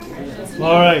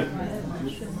All right.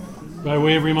 By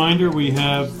way of reminder, we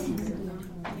have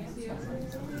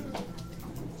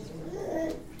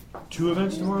 2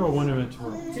 events tomorrow or 1 event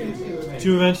tomorrow?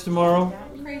 2 events tomorrow.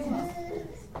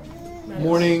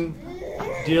 Morning,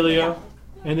 Delia,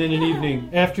 and then an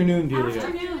afternoon, Delia.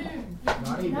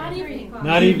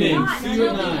 Not evening. See you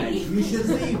at 9. You should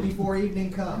leave before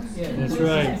evening comes. That's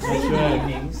right.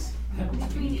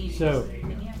 So,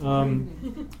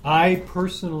 I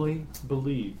personally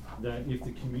believe that if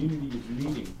the community is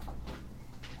meeting,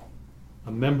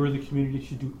 a member of the community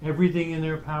should do everything in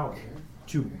their power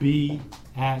to be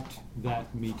at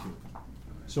that meeting.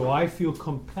 So I feel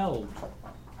compelled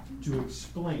to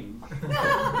explain.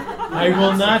 I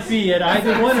will not be at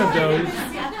either one of those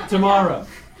tomorrow.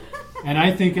 And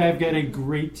I think I've got a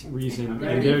great reason.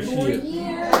 And there she is.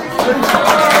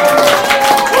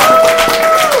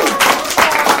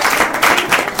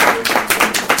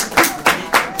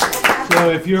 So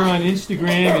if you're on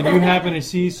Instagram and you happen to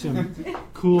see some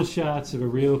cool shots of a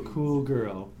real cool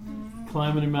girl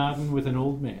climbing a mountain with an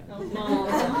old man,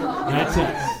 that's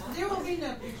us. There will be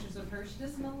no pictures of her. She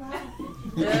doesn't allow it.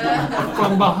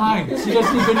 From behind. She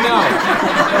doesn't even know.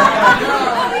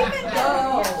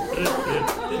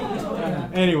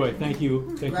 Anyway, thank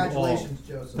you. Thank you all. Congratulations,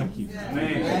 Joseph. Thank you.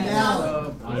 And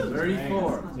now,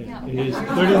 34. It is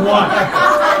 31.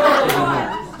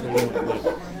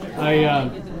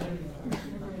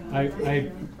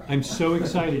 I'm so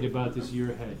excited about this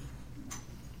year ahead.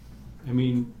 I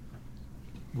mean,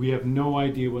 we have no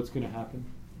idea what's going to happen.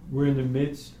 We're in the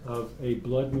midst of a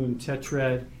blood moon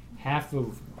tetrad, half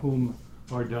of whom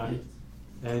are done,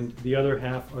 and the other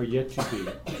half are yet to be.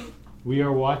 We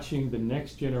are watching the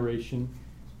next generation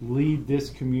lead this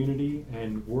community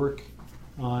and work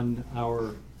on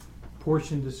our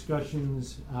portion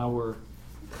discussions, our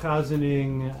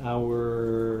chazaning,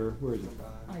 our, where is it?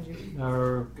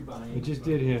 Our, I just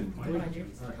did him.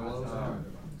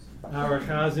 Our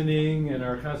chazaning and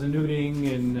our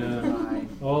chazanuting and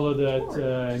all of that,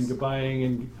 and goodbying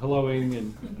and helloing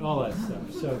and all that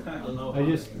stuff. So I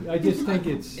just think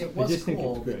it's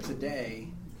cool that great. today,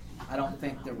 I don't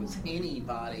think there was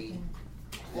anybody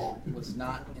that was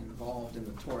not involved in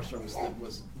the Torah service that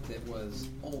was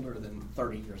older than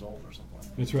 30 years old or something like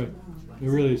that. That's right. It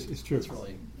really is. It's true. It's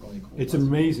really cool. It's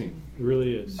amazing. It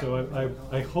really is. So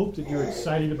I hope that you're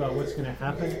excited about what's going to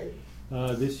happen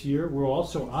this year. We're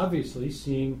also obviously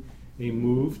seeing a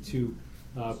move to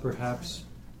perhaps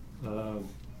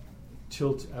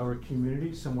tilt our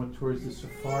community somewhat towards the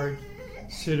Sephard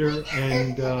Siddur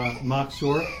and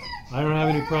Machzor. I don't have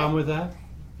any problem with that.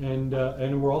 And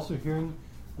we're also hearing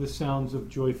the sounds of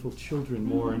joyful children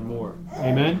more and more.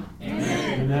 Amen?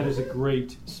 Amen. And that is a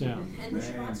great sound. And the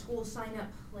Shabbat School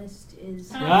sign-up list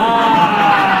is... Ooh!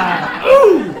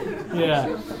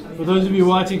 Yeah. For those of you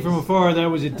watching from afar, that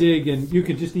was a dig, and you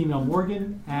could just email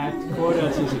Morgan at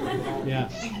Quote.cc. Yeah.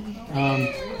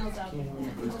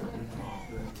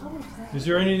 Is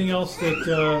there anything else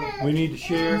that we need to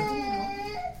share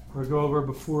or go over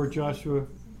before Joshua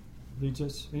leads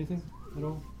us? Anything at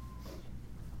all?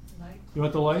 You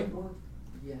want the light?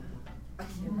 Yeah. I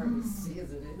can't hardly see,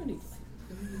 isn't it?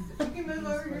 You can move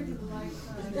over here to the light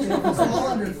side. it was all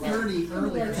under 30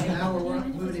 earlier, so now we're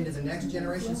moving into the next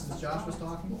generation since Josh was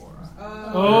talking.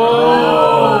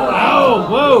 Oh! Ow!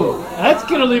 Whoa! That's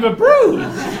going to leave a bruise!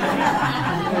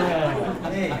 Yeah.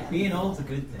 Hey, being old's a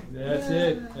good thing. That's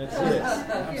it.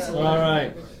 All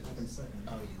right.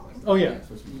 Oh, yeah.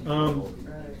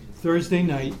 Thursday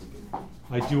night,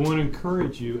 I do want to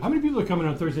encourage you. How many people are coming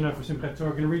on Thursday night for Simchat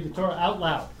Torah? Going to read the Torah out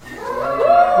loud?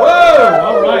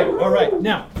 Whoa! All right.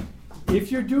 Now,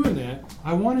 if you're doing that,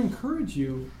 I want to encourage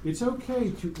you. It's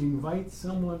okay to invite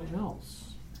someone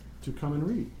else to come and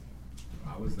read.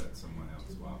 I was that someone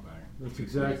else a while back. That's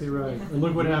exactly right. And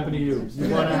look what happened to you. You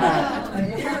want to have.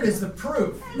 And here is the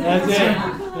proof. That's it.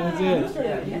 That's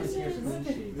right.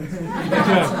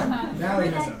 Now he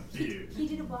has a Beard. He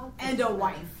did a blog. And a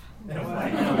wife.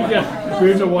 Yeah,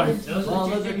 beard's a wife. Those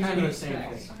are kind of the same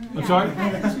thing. I'm sorry? 2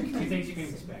 things you can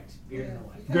expect. Beard and a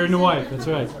wife. Beard and a wife, that's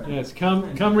right. Yes,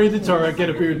 come read the Torah,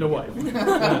 get a beard and a wife.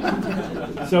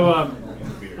 Yeah. So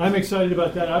I'm excited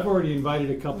about that. I've already invited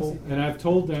a couple, and I've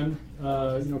told them,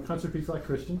 Concert Peace Like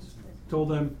Christians, told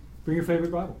them, bring your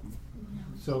favorite Bible.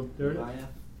 So there it is. Yeah.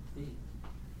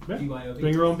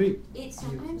 Bring your own beat. It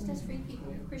sometimes does freak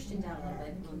people, Christians out a little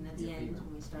bit, and at the end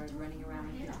when we started running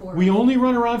around with the Torah. We only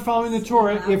run around following the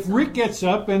Torah if Rick gets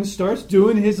up and starts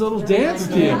doing his little dance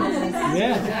deal.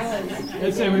 Yeah.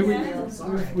 That's, I mean,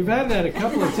 we've had that a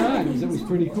couple of times. It was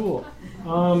pretty cool.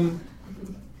 I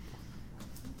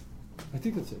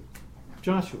think that's it.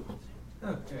 Joshua.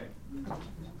 Okay.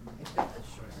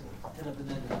 head up in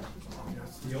that direction.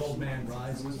 The old man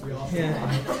rises, we all Yeah,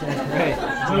 that's right.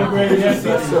 What a great yes,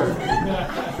 sir.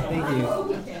 Thank you.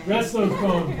 Rest those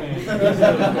bones, man.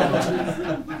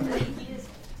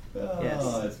 Yes.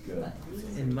 Oh, that's good.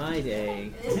 In my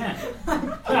day, When I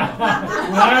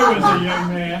was a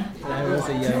young man. when I was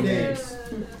a young man.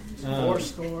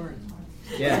 Fourscore.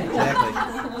 Yeah,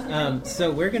 exactly.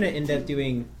 So we're going to end up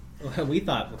doing what we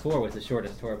thought before was the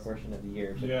shortest Torah portion of the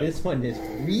year. But Yeah. this one is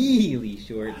really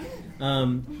short.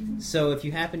 So if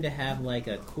you happen to have like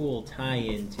a cool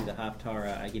tie-in to the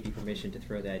Haftarah, I give you permission to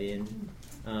throw that in.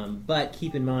 But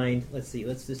keep in mind, let's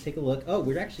just take a look. Oh,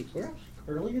 we're actually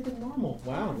earlier than normal.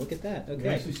 Wow, look at that. We Okay.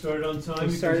 actually started on time We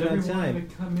because started on everyone time. had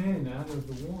to come in out of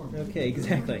the warm. Okay,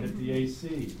 exactly. At the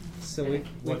AC. So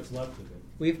What's left of it.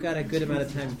 we've got a good amount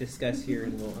of time to discuss here,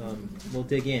 and we'll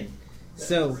dig in.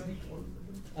 So,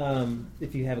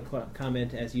 if you have a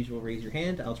comment, as usual, raise your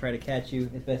hand. I'll try to catch you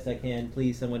as best I can.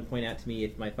 Please, someone point out to me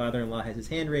if my father-in-law has his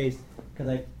hand raised, because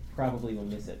I probably will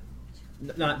miss it.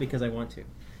 Not because I want to.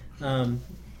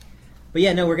 But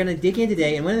yeah, no, we're going to dig in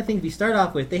today, and one of the things we start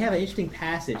off with, they have an interesting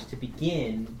passage to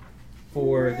begin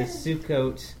for the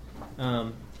Sukkot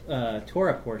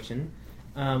Torah portion.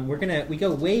 We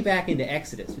go way back into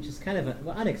Exodus, which is kind of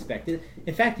unexpected.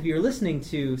 In fact, if you were listening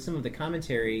to some of the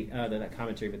commentary, but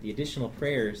the additional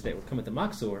prayers that would come with the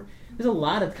Machzor, there's a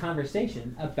lot of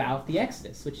conversation about the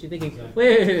Exodus, which you're thinking,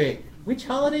 wait, which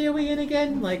holiday are we in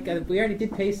again? Like, we already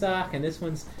did Pesach, and this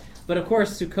one's... But of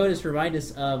course, Sukkot is to remind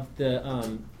us of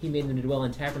he made them to dwell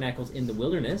in tabernacles in the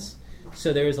wilderness.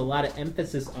 So there is a lot of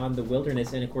emphasis on the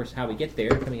wilderness and, of course, how we get there,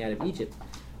 coming out of Egypt.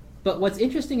 But what's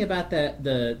interesting about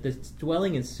the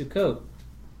dwelling in Sukkot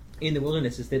in the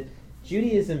wilderness is that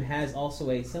Judaism has also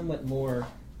a somewhat more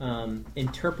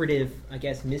interpretive, I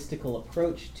guess, mystical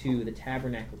approach to the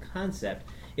tabernacle concept.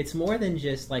 It's more than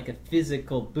just like a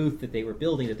physical booth that they were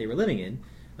building, that they were living in.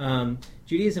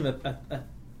 Judaism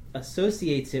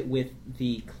associates it with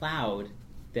the cloud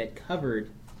that covered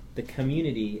the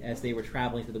community as they were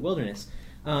traveling through the wilderness.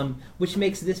 Which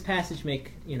makes this passage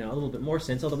make a little bit more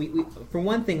sense. Although we for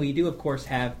one thing, we do of course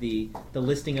have the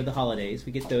listing of the holidays.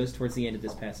 We get those towards the end of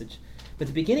this passage. But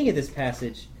the beginning of this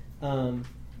passage,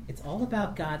 it's all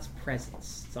about God's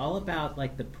presence. It's all about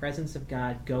like the presence of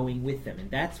God going with them, and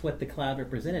that's what the cloud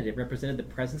represented. It represented the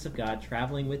presence of God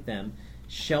traveling with them,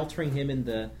 sheltering him in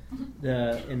the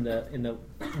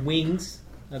wings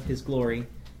of his glory,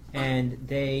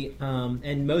 and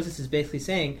and Moses is basically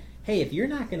saying, hey, if you're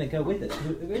not going to go with us,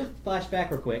 we're going to flash back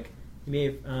real quick. You may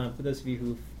have, for those of you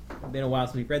who've been a while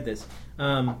since we've read this,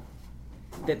 that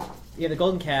the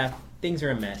golden calf, things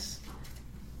are a mess.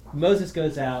 Moses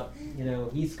goes out,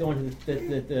 he's going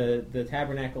to the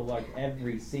tabernacle like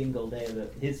every single day,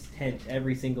 his tent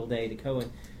every single day to go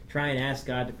and try and ask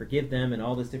God to forgive them and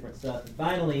all this different stuff. And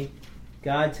finally,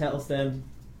 God tells them,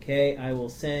 okay, I will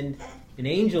send an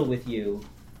angel with you,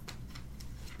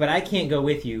 but I can't go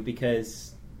with you because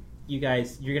you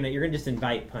guys, you're gonna just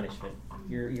invite punishment.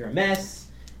 You're a mess,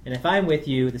 and if I'm with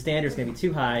you, the standard's gonna be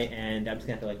too high, and I'm just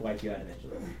gonna have to wipe you out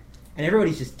eventually. And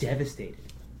everybody's just devastated.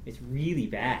 It's really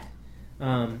bad.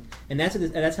 And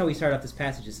that's how we start off this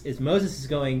passage. Is Moses is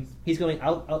going? He's going.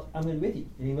 I'm going with you.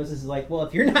 And Moses is like, well,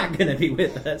 if you're not going to be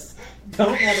with us,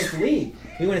 don't have us leave.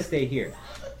 We want to stay here.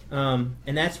 And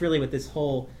that's really what this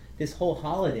whole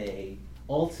holiday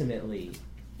ultimately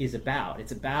is about.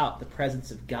 It's about the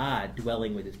presence of God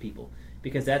dwelling with his people,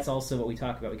 because that's also what we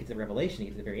talk about. We get to Revelation, we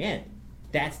get to the very end.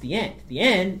 That's the end. The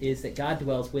end is that God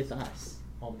dwells with us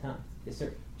all the time. Yes,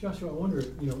 sir. Joshua, I wonder,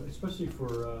 especially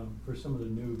for some of the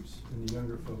noobs and the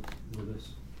younger folk with us,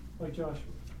 like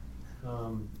Joshua.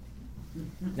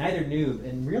 Neither noob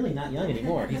and really not young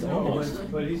anymore. He's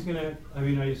almost. But he's gonna. I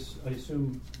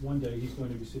assume one day he's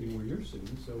going to be sitting where you're sitting,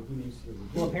 so he needs to.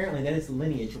 Well, apparently that is the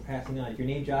lineage we're passing on. If you're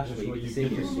named Joshua, That's you what get to you sit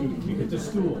get here. you get the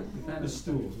stool. The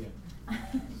stool, yeah.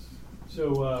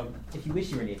 So. If you wish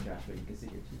you were named Joshua, you could sit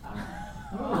here too.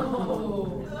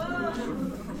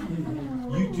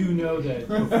 You do know that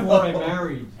before I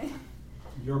married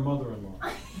your mother-in-law,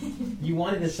 You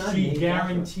wanted a son. she named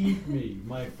guaranteed me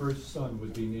my first son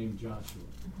would be named Joshua.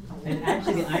 Joshua. And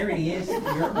actually, the irony is,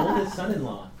 your oldest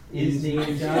son-in-law is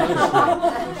named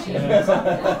Joshua.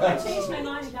 Joshua. I changed my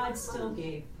mind and God still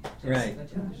gave. Right.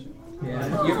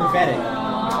 Yeah. You're prophetic.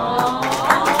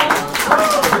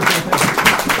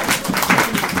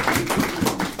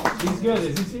 He's good,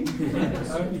 isn't he?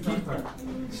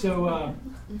 So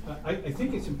I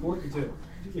think it's important to,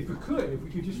 if we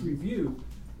could just review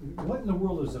what in the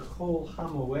world is a Chol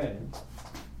HaMoed,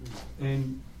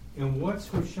 and what's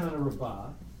Hoshana Rabbah,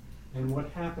 and what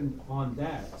happened on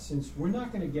that, since we're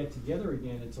not going to get together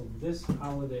again until this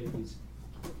holiday is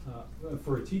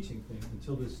for a teaching thing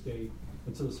until this day,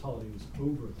 until this holiday is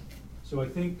over. So I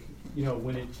think,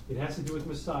 when it has to do with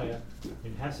Messiah,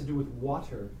 it has to do with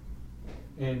water,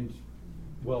 and,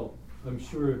 well, I'm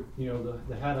sure,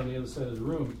 the hat on the other side of the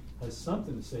room has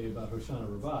something to say about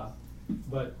Hoshana Rabbah,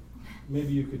 but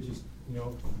maybe you could just,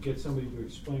 get somebody to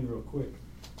explain real quick,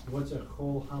 what's a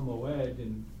Chol HaMoed,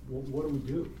 and what do we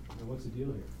do, and what's the deal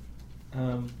here?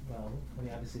 Well, I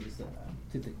mean, obviously, just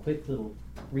a quick little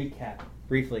recap,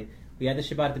 briefly. We had the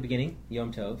Shabbat at the beginning,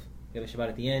 Yom Tov. We have a Shabbat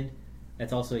at the end.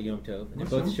 That's also a Yom Tov, and they're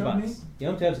both What's Yom Tov Shabbats. mean?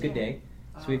 Yom Tov's a good day.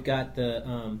 So we've got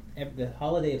the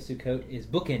holiday of Sukkot is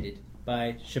bookended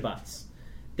by Shabbats.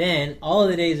 Then all of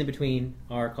the days in between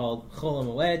are called Chol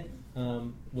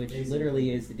HaMoed, which Days in literally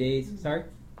between. is the days. Sorry,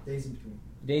 Days in between.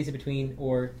 days in between,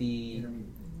 or the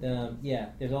Intermediate.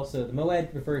 there's also the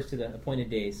Moed refers to the appointed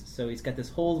days. So he's got this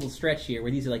whole little stretch here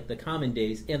where these are like the common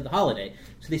days of the holiday.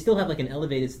 So they still have like an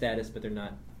elevated status, but they're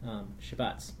not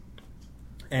Shabbats.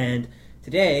 And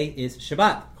today is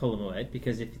Shabbat Chol HaMoed,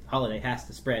 because if the holiday has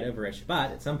to spread over a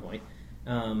Shabbat at some point,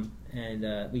 and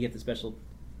we get the special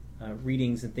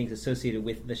readings and things associated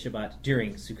with the Shabbat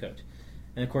during Sukkot.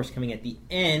 And of course, coming at the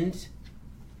end,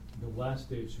 The last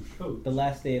day of Sukkot. the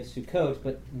last day of Sukkot,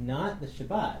 but not the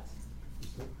Shabbat.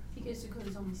 Because Sukkot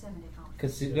is only 7 day holiday.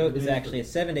 Because Sukkot is actually a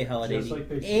 7-day holiday. Just The like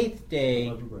they say. 8th day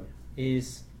Unleavened bread.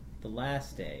 is the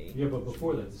last day. Yeah, but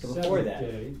before that, the So before seventh that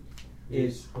day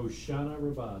is Hoshana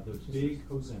Rabbah, the big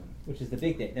Hosanna. Which is the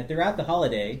big day. Now, throughout the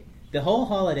holiday, the whole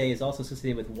holiday is also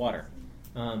associated with water,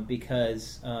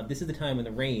 because this is the time when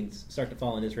the rains start to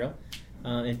fall in Israel.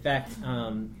 In fact,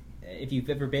 if you've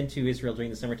ever been to Israel during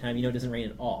the summertime, you know it doesn't rain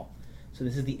at all. So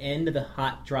this is the end of the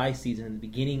hot, dry season and the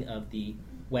beginning of the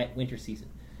wet winter season.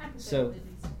 So,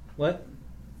 what?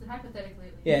 Hypothetically,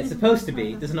 Yeah, it's supposed to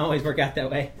be. It doesn't always work out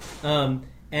that way.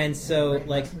 And so,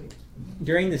 like,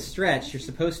 during the stretch, you're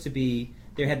supposed to be.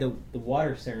 They had the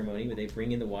water ceremony where they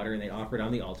bring in the water and they offer it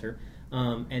on the altar,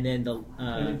 and then the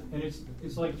And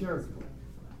it's like Jericho.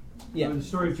 yeah. In the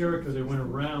story of Jericho, they went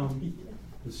around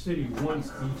the city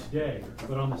once each day,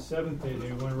 but on the seventh day,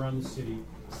 they went around the city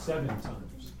 7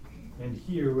 times. And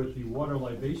here, with the water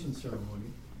libation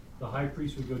ceremony, the high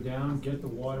priest would go down, get the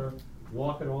water,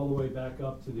 walk it all the way back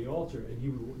up to the altar, and he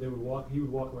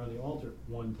would walk around the altar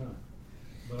 1 time.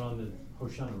 But on the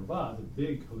Hoshana Rabbah, the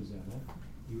big Hosanna,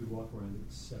 he would walk around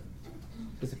it 7 times.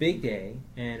 It's a big day,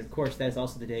 and of course, that is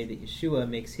also the day that Yeshua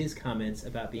makes his comments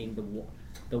about being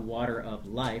the water of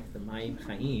life, the Mayim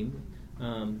Chaim,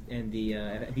 and the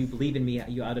if you believe in me,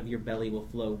 you out of your belly will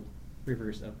flow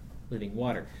rivers of living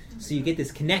water. So you get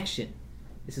this connection.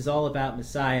 This is all about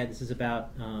Messiah. This is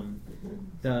about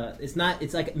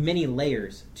it's like many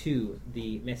layers to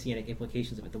the messianic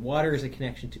implications of it. The water is a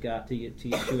connection to God, to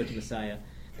Yeshua, to Messiah.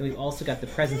 Then we've also got the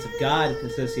presence of God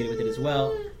associated with it as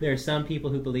well. There are some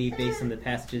people who believe, based on the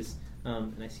passages,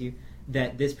 and I see you,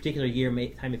 that this particular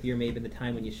time of year may have been the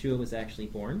time when Yeshua was actually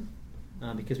born,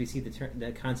 because we see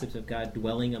the concept of God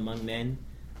dwelling among men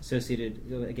associated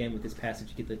again with this passage.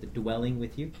 You get the dwelling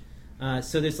with you.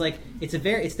 So there's it's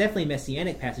definitely a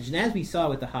messianic passage, and as we saw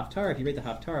with the Haftarah, if you read the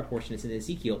Haftarah portion, it's in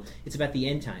Ezekiel. It's about the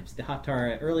end times. The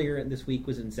Haftarah earlier this week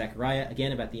was in Zechariah,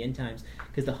 again about the end times,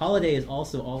 because the holiday is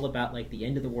also all about the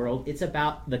end of the world. It's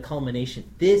about the culmination.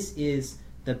 This is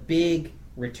the big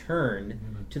return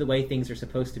to the way things are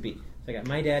supposed to be. So I got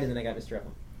my dad, and then I got Mr.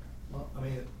 Ephraim. Well, I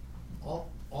mean, all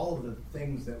of the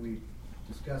things that we've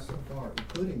discussed so far,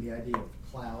 including the idea of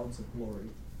clouds of glory,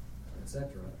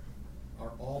 etc.,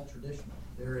 are all traditional.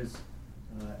 There is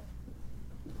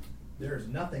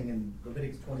nothing in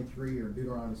Leviticus 23 or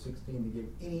Deuteronomy 16 to give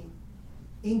any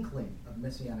inkling of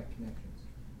messianic connections.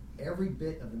 Every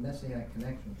bit of the messianic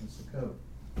connection in Sukkot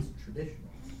is traditional,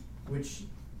 which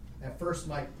at first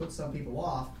might put some people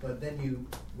off, but then you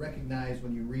recognize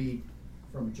when you read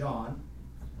from John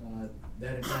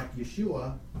that in fact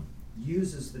Yeshua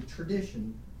uses the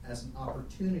tradition as an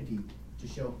opportunity to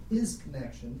show his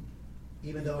connection,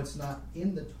 even though it's not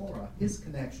in the Torah, his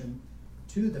connection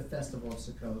to the festival of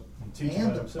Sukkot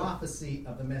and the prophecy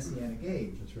of the Messianic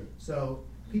age. That's right. So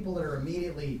people that are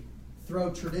immediately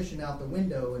throw tradition out the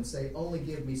window and say, only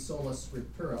give me sola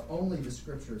scriptura, only the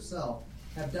scripture itself,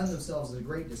 have done themselves a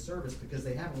great disservice because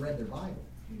they haven't read their Bible.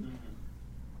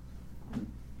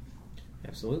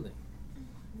 Absolutely.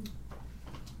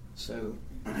 So,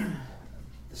 the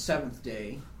 7th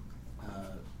day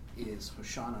is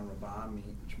Hoshana Rabbah,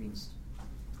 which means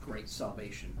great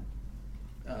salvation.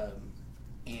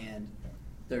 And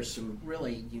there's some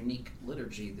really unique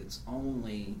liturgy that's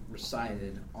only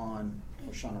recited on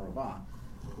Hoshana Rabbah,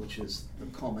 which is the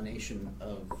culmination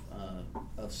of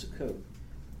Sukkot.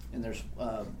 And there's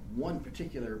one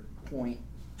particular point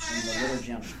in the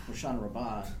liturgy on Hoshana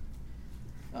Rabbah,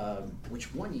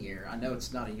 which one year, I know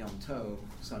it's not a Yom Tov,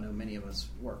 so I know many of us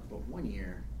work, but one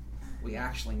year we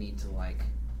actually need to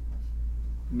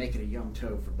make it a Yom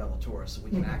Tov for Bellator so we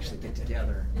can actually get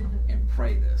together and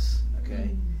pray this,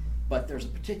 okay? But there's a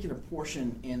particular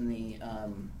portion in the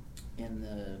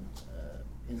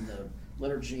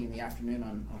liturgy in the afternoon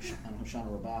on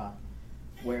Hoshana Rabbah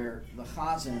where the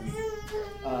Chazan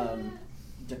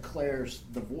declares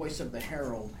the voice of the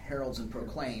herald, heralds and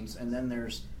proclaims, and then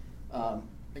there's a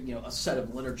set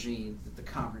of liturgy that the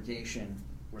congregation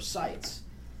recites.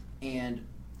 And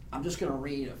I'm just going to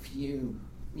read a few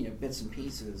bits and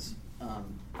pieces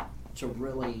to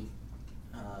really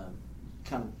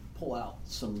kind of pull out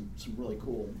some really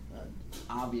cool,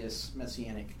 obvious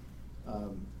messianic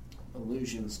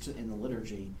allusions in the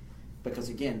liturgy, because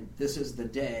again, this is the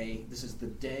day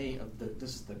of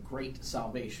this is the great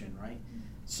salvation, right?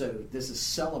 So this is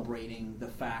celebrating the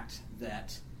fact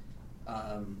that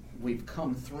we've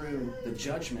come through the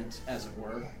judgment, as it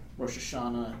were, Rosh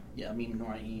Hashanah, Yamim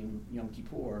Noraim, Yom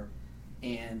Kippur,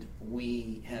 and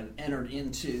we have entered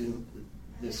into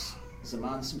this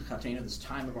Zaman Simchatena, this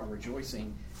time of our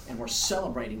rejoicing, and we're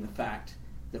celebrating the fact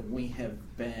that we have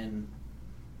been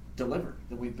delivered,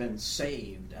 that we've been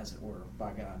saved, as it were,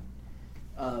 by God.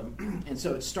 And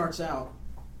so it starts out,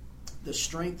 the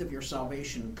strength of your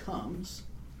salvation comes,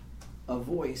 a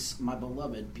voice, my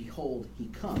beloved, behold, he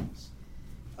comes.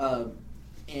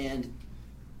 And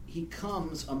he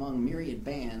comes among myriad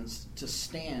bands to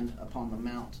stand upon the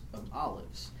Mount of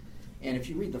Olives. And if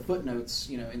you read the footnotes,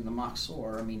 in the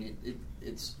Machzor, I mean,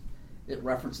 it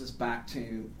references back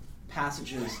to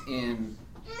passages in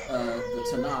the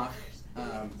Tanakh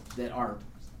that are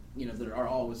have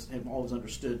always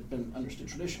been understood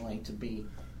traditionally to be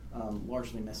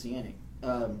largely messianic.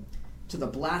 To the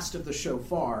blast of the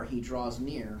shofar, he draws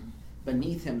near.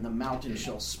 Beneath him, the mountain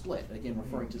shall split. Again,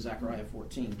 referring to Zechariah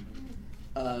 14.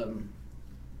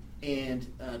 And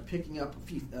picking up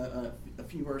a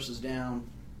few verses down,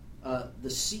 the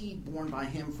seed born by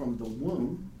him from the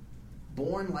womb,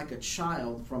 born like a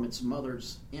child from its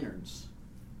mother's innards.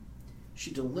 She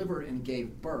delivered and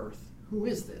gave birth. Who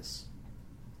is this?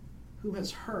 Who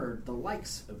has heard the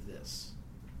likes of this?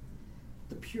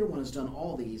 The pure one has done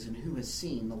all these, and who has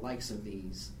seen the likes of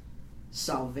these?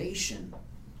 Salvation.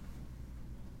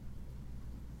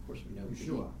 Of course, we know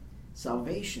Yeshua.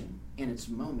 Salvation and its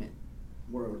moment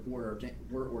were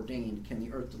ordained. Can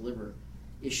the earth deliver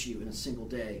issue in a single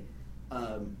day?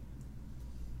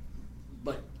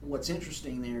 But what's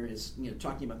interesting there is,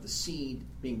 talking about the seed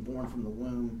being born from the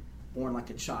womb, born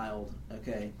like a child,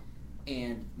 okay?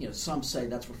 And, some say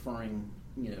that's referring,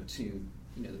 to,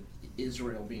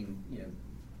 Israel being,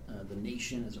 the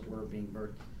nation, as it were, being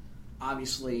birthed.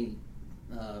 Obviously,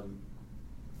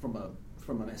 from a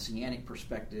messianic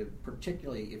perspective,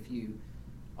 particularly if you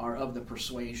are of the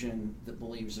persuasion that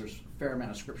believes there's a fair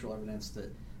amount of scriptural evidence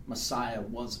that Messiah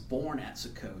was born at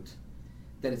Sukkot,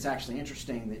 that it's actually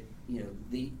interesting that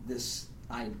this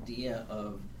idea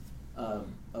of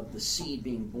the seed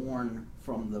being born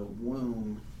from the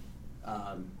womb.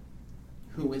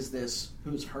 Who is this?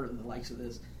 Who's heard the likes of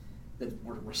this? That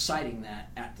we're reciting that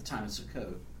at the time of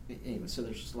Sukkot. Anyway, so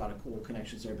there's just a lot of cool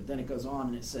connections there. But then it goes on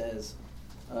and it says,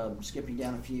 skipping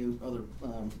down a few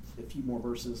more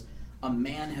verses. A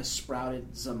man has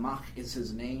sprouted. Zamach is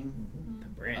his name.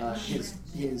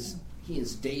 He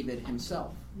is David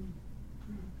himself.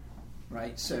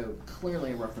 Right. So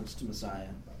clearly a reference to Messiah.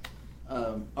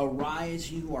 Arise,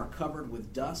 you who are covered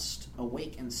with dust.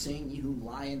 Awake and sing, you who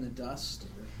lie in the dust.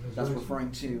 That's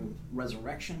referring to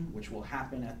resurrection, which will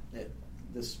happen at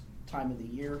this time of the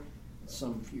year,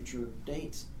 some future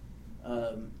dates.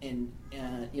 And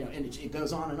it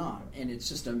goes on, and it's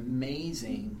just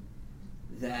amazing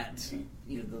that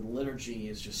the liturgy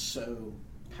is just so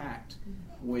packed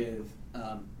with,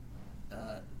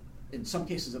 in some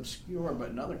cases obscure, but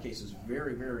in other cases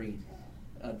very, very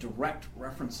direct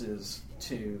references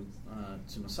to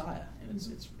Messiah, and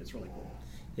it's really cool.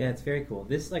 Yeah, it's very cool.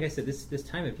 This, like I said, this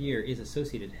time of year is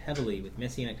associated heavily with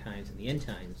Messianic times and the end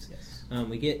times. Yes.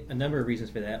 We get a number of reasons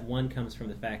for that. One comes from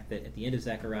the fact that at the end of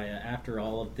Zechariah, after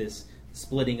all of this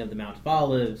splitting of the Mount of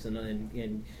Olives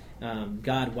and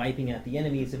God wiping out the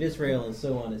enemies of Israel and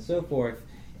so on and so forth,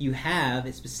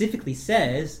 it specifically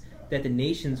says that the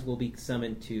nations will be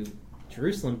summoned to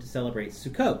Jerusalem to celebrate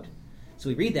Sukkot. So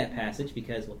we read that passage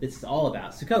because, this is all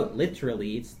about Sukkot.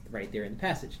 Literally, it's right there in the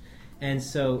passage. And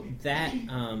so that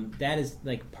is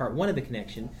like part one of the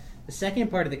connection. The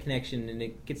second part of the connection, and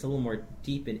it gets a little more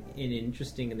deep and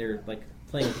interesting, and they're like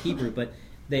playing with Hebrew, but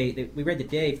we read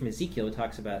today from Ezekiel, it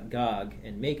talks about Gog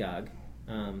and Magog,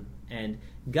 And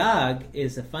Gog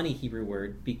is a funny Hebrew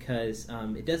word because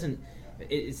it doesn't.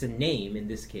 It's a name in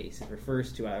this case. It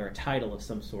refers to or a title of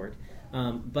some sort.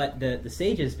 But the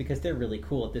sages, because they're really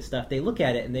cool at this stuff, they look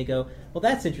at it and they go, "Well,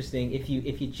 that's interesting. If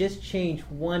you just change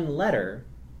one letter,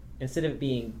 instead of it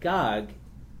being Gog,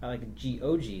 like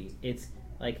G-O-G, it's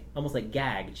like almost like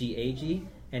Gag, G-A-G,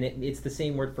 and it's the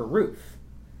same word for roof,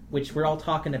 which we're all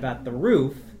talking about the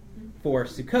roof for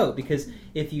Sukkot. Because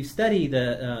if you study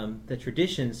the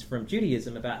traditions from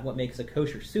Judaism about what makes a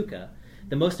kosher sukkah,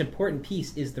 the most important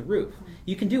piece is the roof.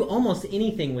 You can do almost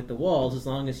anything with the walls as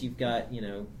long as you've got,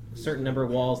 a certain number of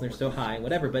walls and they're so high,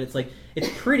 whatever, but it's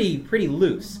pretty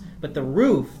loose. But the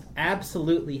roof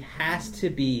absolutely has to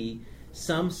be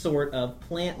some sort of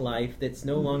plant life that's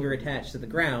no longer attached to the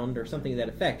ground or something to that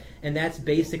effect. And that's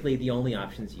basically the only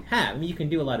options you have. I mean, you can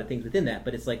do a lot of things within that,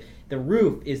 but it's like the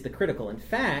roof is the critical. In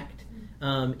fact,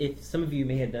 if some of you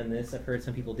may have done this, I've heard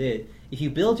some people did, if you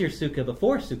build your sukkah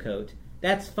before Sukkot,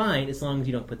 that's fine as long as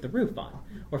you don't put the roof on.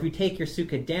 Or if you take your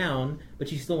sukkah down, but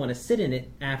you still want to sit in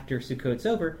it after Sukkot's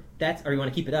over, or you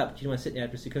want to keep it up, but you don't want to sit in it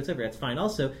after Sukkot's over, that's fine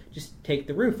also. Just take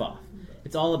the roof off.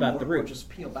 It's all about the roof. Or just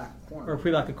peel back a corner. Or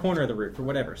peel back a corner of the roof or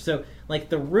whatever. So,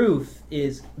 the roof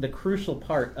is the crucial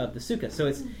part of the sukkah.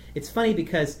 So it's funny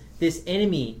because this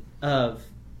enemy of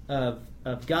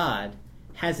God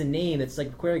has a name that's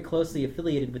very closely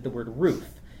affiliated with the word roof.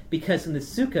 Because in the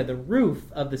sukkah, the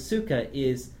roof of the sukkah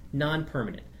is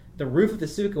non-permanent. The roof of the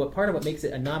sukkah, part of what makes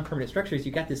it a non-permanent structure is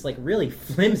you got this really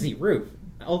flimsy roof,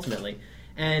 ultimately.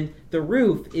 And the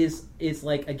roof is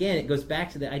again, it goes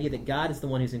back to the idea that God is the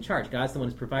one who's in charge. God's the one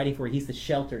who's providing for you. He's the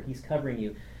shelter. He's covering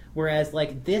you. Whereas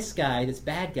this guy, this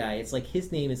bad guy, it's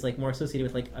his name is more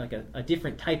associated with a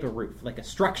different type of roof, like a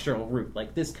structural roof,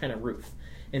 like this kind of roof.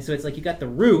 And so it's you got the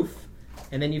roof,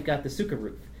 and then you've got the sukkah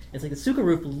roof. It's the sukkah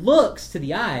roof looks to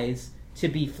the eyes to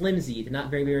be flimsy, to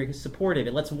not very, very supportive.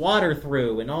 It lets water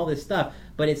through and all this stuff.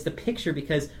 But it's the picture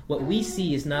because what we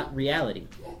see is not reality.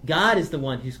 God is the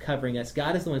one who's covering us.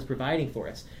 God is the one who's providing for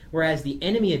us. Whereas the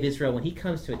enemy of Israel, when he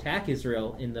comes to attack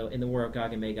Israel in the war of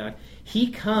Gog and Magog,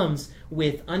 he comes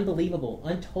with unbelievable,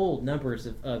 untold numbers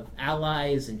of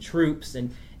allies and troops.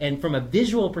 And from a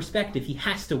visual perspective, he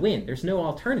has to win. There's no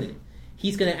alternative.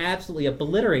 He's going to absolutely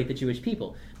obliterate the Jewish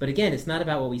people. But again, it's not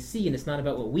about what we see, and it's not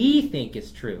about what we think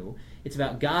is true. It's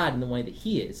about God and the way that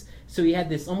he is. So you have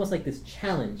this almost this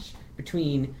challenge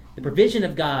between the provision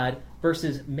of God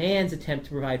versus man's attempt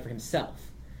to provide for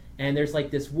himself. And there's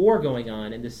this war going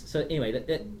on. And so anyway,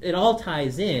 it all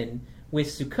ties in with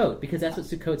Sukkot, because that's what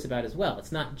Sukkot's about as well.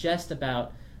 It's not just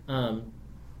about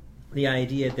the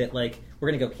idea that we're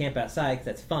going to go camp outside because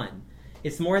that's fun.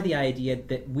 It's more the idea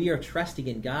that we are trusting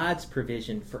in God's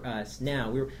provision for us now.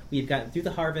 We've gotten through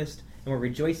the harvest, and we're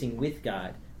rejoicing with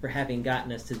God for having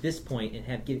gotten us to this point and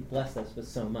have blessed us with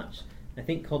so much. I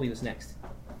think Colby was next,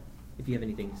 if you have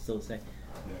anything still to say.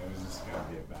 Yeah, it was just going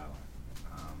to be about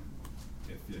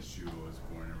if Yeshua was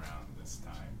born around this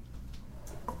time,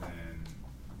 then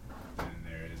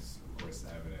there is, of course,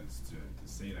 evidence to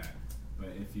say that. But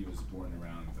if he was born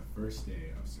around the first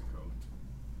day of Sukkot,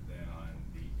 then on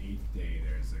the 8th day,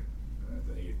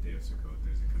 the 8th day of Sukkot,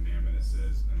 there's a commandment that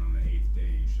says, and on the 8th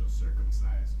day you shall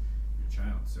circumcise your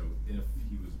child. So if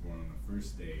he was born on the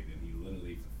first day, then he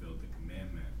literally fulfilled the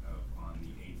commandment of on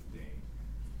the 8th day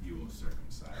you will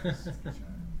circumcise your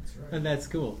child. That's right. And that's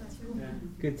cool. That's really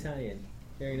good. Good tie-in.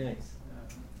 Very nice.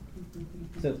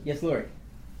 So, yes, Lori.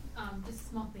 Just a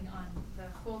small thing on the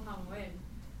Chol HaMoed.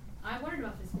 I wondered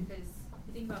about this because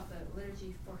you think about the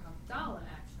liturgy for Havdalah,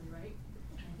 actually, right?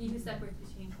 He who separates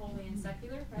between holy and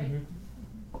secular, right?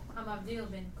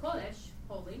 Hamavdil ben Kodesh,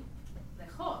 holy, the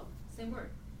Chol, same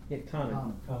word. Yeah,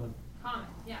 common. Common,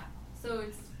 yeah. So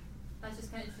that's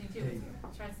just kind of interesting too.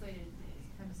 It's translated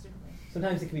kind of differently.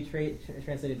 Sometimes it can be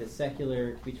translated as secular.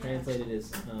 It can be translated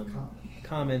as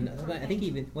common. I think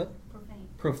even what? Profane.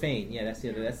 Profane. Yeah,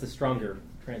 that's the stronger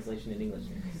translation in English.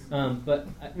 But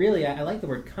really, I like the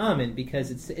word common because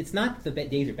it's not that the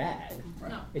days are bad.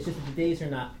 No. It's just that the days are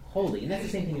not holy, and that's the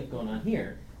same thing that's going on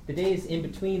here. The days in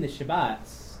between the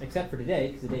Shabbats, except for today,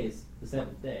 because today is the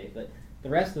 7th day, but the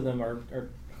rest of them are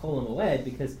Chol HaMoed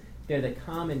because they're the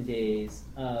common days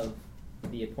of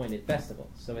the appointed festival.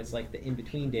 So it's like the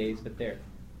in-between days, but they're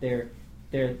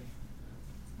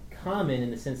common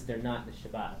in the sense that they're not the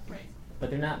Shabbat. Right. But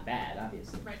they're not bad,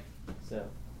 obviously. Right. So,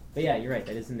 but yeah, you're right.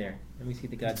 That is in there. And we see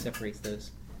that God separates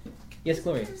those. Yes,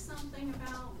 Gloria. Is there something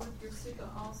about with your sukkah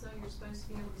also you're supposed to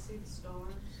be able to see the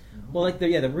stars? Well,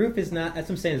 the roof is not. That's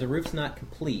what I'm saying. Is the roof's not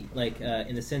complete,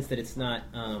 in the sense that it's not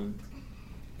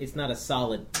a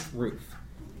solid roof.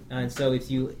 And so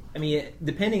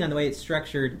depending on the way it's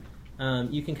structured,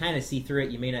 you can kind of see through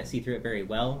it. You may not see through it very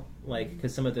well, like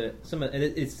because some of and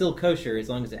it's still kosher as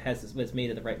long as it's made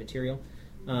of the right material,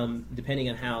 depending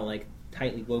on how like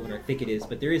tightly woven or thick it is.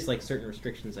 But there is like certain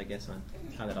restrictions, I guess, on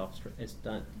how that all is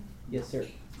done. Yes, sir.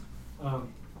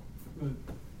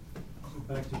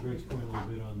 Back to Greg's point a little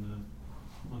bit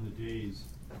on the days.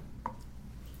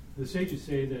 The sages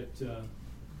say that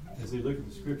as they look at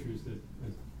the scriptures, that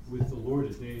with the Lord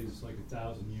a day is like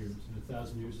 1,000 years, and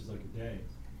 1,000 years is like a day.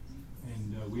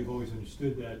 And we've always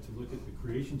understood that to look at the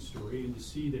creation story and to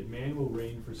see that man will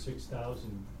reign for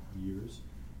 6,000 years,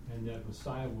 and that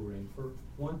Messiah will reign for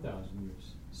 1,000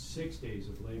 years. 6 days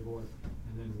of labor,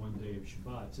 and then 1 day of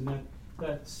Shabbat. And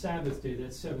that Sabbath day,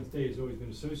 that seventh day, has always been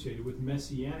associated with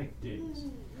Messianic days.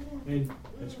 And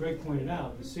as Greg pointed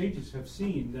out, the sages have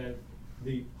seen that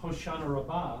the Hoshana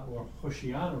Rabbah, or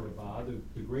Hoshiana Rabbah,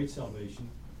 the great salvation,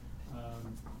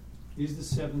 is the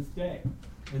seventh day.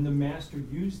 And the Master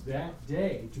used that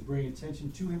day to bring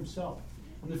attention to himself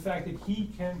and the fact that he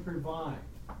can provide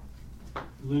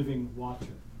living water.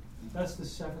 That's the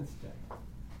seventh day.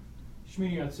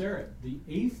 Shmini Atzeret, the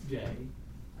eighth day,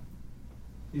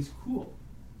 is cool.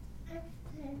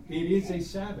 It is a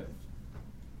Sabbath.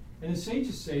 And the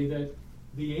sages say that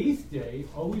the eighth day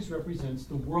always represents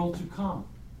the world to come.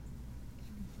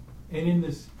 And in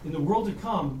the world to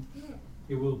come,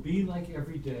 it will be like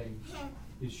every day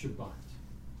is Shabbat.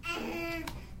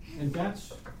 And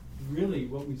that's really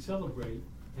what we celebrate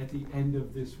at the end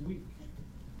of this week.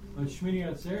 On Shmini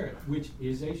Atzeret, which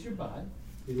is a Shabbat,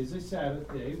 it is a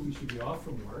Sabbath day, we should be off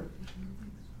from work.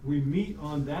 We meet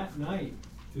on that night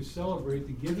to celebrate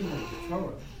the giving of the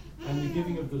Torah and the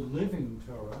giving of the living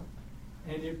Torah,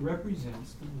 and it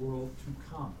represents the world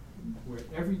to come, where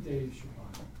every day is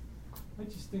Shabbat. I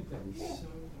just think that is so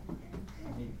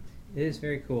neat. It is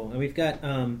very cool. And we've got,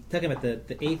 talking about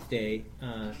the eighth day,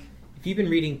 if you've been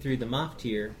reading through the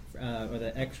Maftir, or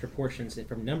the extra portions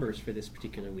from Numbers for this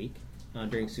particular week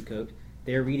during Sukkot,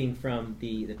 they're reading from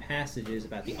the passages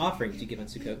about the offerings you give on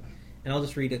Sukkot. And I'll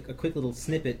just read a quick little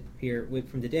snippet here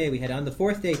from today. We had on the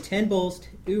fourth day 10 bulls,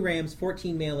 2 rams,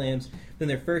 14 male lambs, from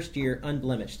their first year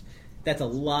unblemished. That's a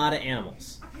lot of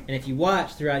animals. And if you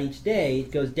watch throughout each day,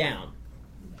 it goes down.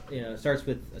 It starts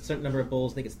with a certain number of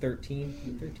bulls. I think it's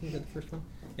 13. 13 is that the first one?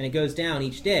 And it goes down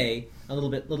each day a little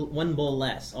bit, one bull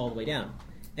less, all the way down.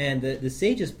 And the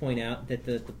sages point out that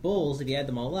the bulls, if you add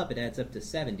them all up, it adds up to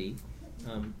 70,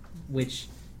 which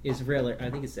is really, I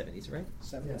think it's 70s, right?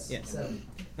 7. Yes, yeah.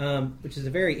 7. Which is a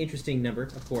very interesting number,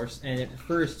 of course, and it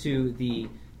refers to the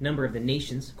number of the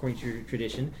nations, according to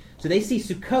tradition. So they see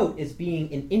Sukkot as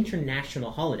being an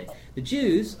international holiday. The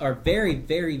Jews are very,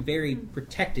 very, very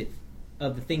protective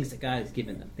of the things that God has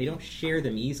given them. They don't share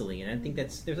them easily, and I think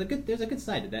there's a good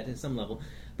side to that at some level.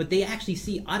 But they actually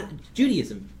see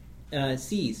Judaism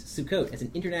sees Sukkot as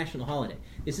an international holiday.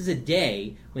 This is a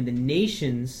day when the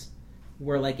nations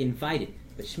were like invited.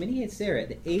 But Shmini Atzeret,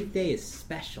 the eighth day, is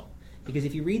special because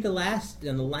if you read on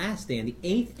the last day, on the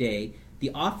eighth day,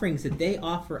 the offerings that they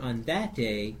offer on that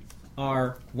day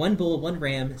are 1 bull, 1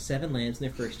 ram, 7 lambs in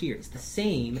their first year. It's the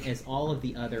same as all of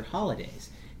the other holidays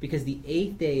because the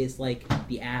eighth day is like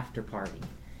the after party.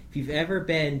 If you've ever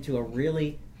been to a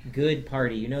really good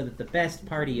party, you know that the best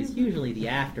party is usually the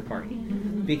after party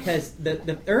because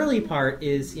the early part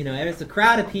is, it's a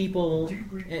crowd of people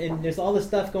and there's all this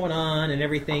stuff going on and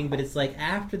everything, but it's like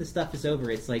after the stuff is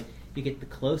over, it's like you get the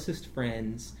closest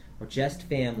friends or just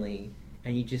family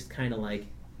and you just kind of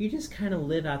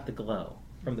live out the glow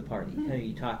from the party.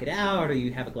 You talk it out or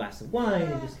you have a glass of wine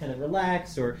and just kind of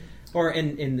relax or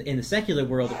in the secular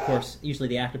world, of course, usually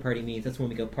the after party means that's when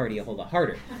we go party a whole lot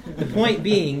harder. The point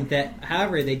being that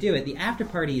however they do it, the after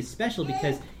party is special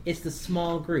because it's the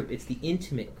small group, it's the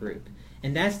intimate group.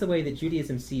 And that's the way that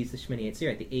Judaism sees the Shmini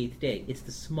Atzeret, the eighth day. It's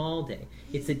the small day.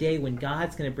 It's the day when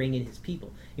God's going to bring in his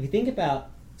people. If you think about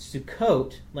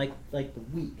Sukkot, like the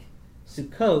week,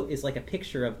 Sukkot is like a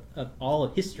picture of all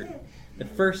of history. The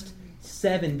first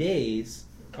 7 days,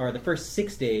 or the first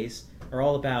 6 days, are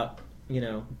all about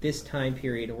this time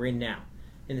period we're in now.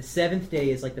 And the seventh day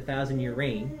is like the 1,000-year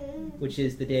reign, which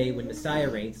is the day when Messiah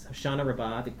reigns, Hoshana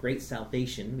Rabbah, the great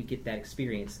salvation. We get that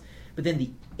experience. But then the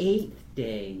eighth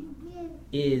day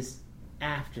is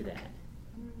after that.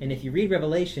 And if you read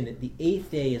Revelation, the eighth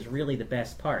day is really the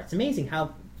best part. It's amazing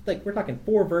how, we're talking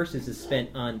 4 verses is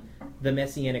spent on the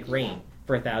Messianic reign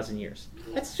for 1,000 years.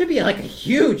 That should be like a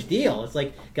huge deal. It's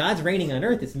like God's reigning on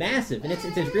earth. It's massive, and it's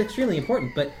extremely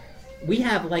important. But we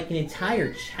have like an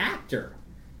entire chapter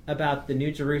about the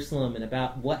New Jerusalem and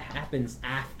about what happens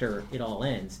after it all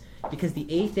ends. Because the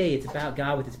eighth day, it's about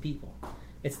God with his people.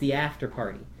 It's the after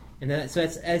party. And then, so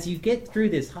as you get through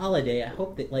this holiday, I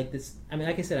hope that like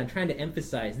I said, I'm trying to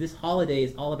emphasize this holiday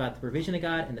is all about the provision of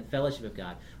God and the fellowship of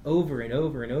God over and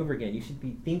over and over again. You should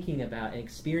be thinking about and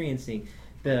experiencing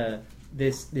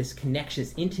this connection,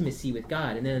 this intimacy with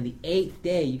God. And then on the 8th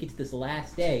day, you get to this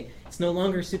last day. It's no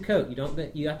longer Sukkot.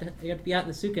 You have to be out in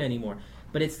the Sukkah anymore.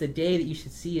 But it's the day that you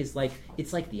should see as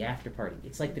it's like the after party.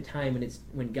 It's like the time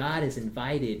when God has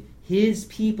invited His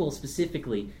people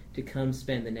specifically to come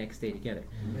spend the next day together.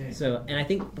 Amen. So, and I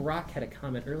think Brock had a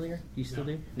comment earlier. Do you still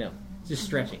do? No, just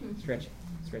stretching.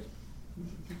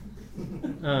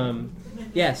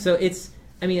 Yeah. So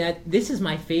this is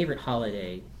my favorite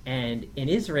holiday, and in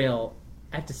Israel,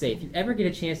 I have to say, if you ever get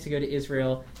a chance to go to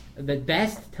Israel, the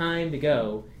best time to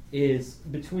go is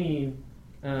between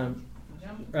Rosh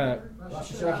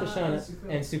Hashanah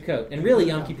and Sukkot, and really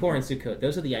Yom Kippur and Sukkot.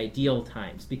 Those are the ideal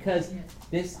times because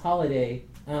this holiday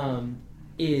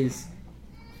there's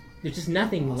just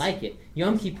nothing like it.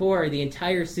 Yom Kippur, the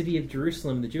entire city of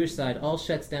Jerusalem, the Jewish side, all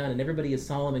shuts down, and everybody is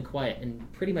solemn and quiet,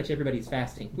 and pretty much everybody's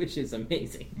fasting, which is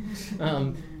amazing.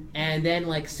 And then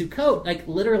Sukkot,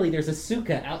 literally there's a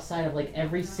sukkah outside of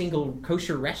every single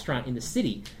kosher restaurant in the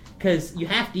city, because you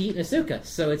have to eat in a sukkah.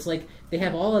 So it's they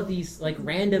have all of these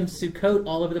random Sukkot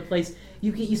all over the place.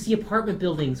 You see apartment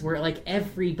buildings where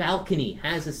every balcony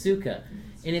has a sukkah,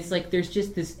 and it's there's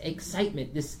just this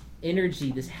excitement, this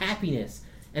energy, this happiness,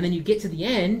 and then you get to the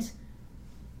end,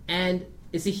 and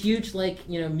it's a huge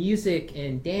music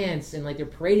and dance, and they're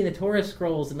parading the Torah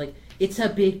scrolls, and it's a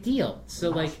big deal.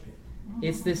 So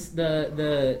it's this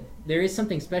there is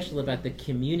something special about the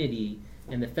community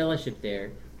and the fellowship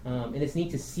there. And it's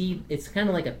neat to see. It's kind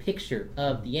of like a picture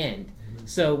of the end.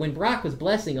 So when Brock was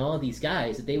blessing all of these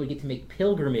guys, that they would get to make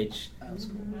pilgrimage, and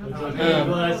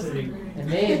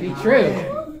may it be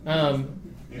true.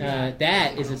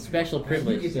 That is a special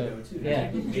privilege. So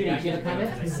yeah, Judy, you have a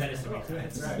comment? Israel a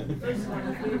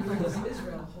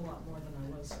whole lot more than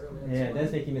I was earlier. Yeah, it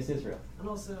does make you miss Israel. And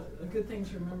also, a good thing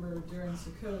to remember during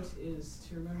Sukkot is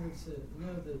to remember to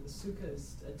know that the Sukkah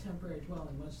is a temporary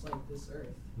dwelling, much like this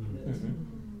earth.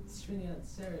 Shmini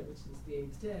Atzeret, which is the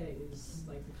 8th day, is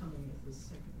like the coming of the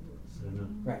second world.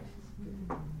 Right.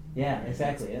 Yeah,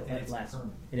 exactly. It lasts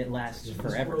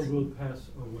forever. This world will pass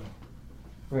away.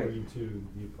 Right. According to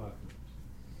the apocalypse.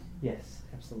 Yes,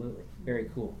 absolutely. Very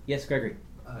cool. Yes, Gregory.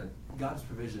 God's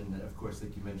provision, of course,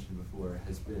 like you mentioned before,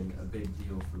 has been a big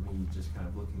deal for me, just kind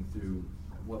of looking through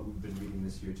what we've been reading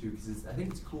this year, too, because I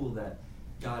think it's cool that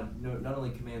God not only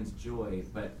commands joy,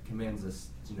 but commands us,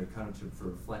 kind of to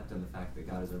reflect on the fact that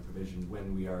God is our provision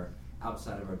when we are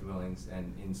outside of our dwellings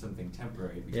and in something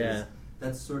temporary, because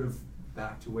that's sort of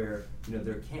back to where,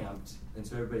 they're camped, and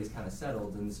so everybody's kind of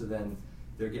settled, and so then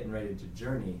they're getting ready to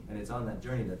journey, and it's on that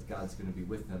journey that God's going to be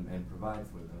with them and provide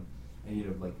for them. And,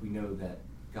 we know that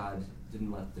God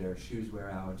didn't let their shoes wear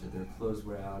out or their clothes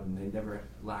wear out, and they never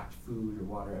lacked food or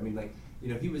water. I mean,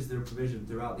 He was their provision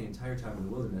throughout the entire time in the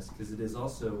wilderness, because it is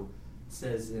also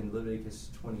says in Leviticus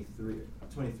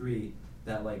 23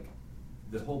 that,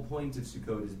 the whole point of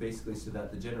Sukkot is basically so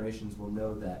that the generations will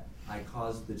know that I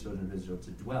caused the children of Israel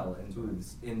to dwell in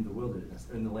booths in the wilderness,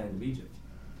 in the land of Egypt,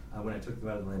 when I took them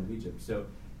out of the land of Egypt. So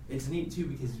it's neat, too,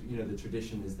 because, the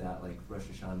tradition is that, Rosh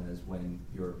Hashanah is when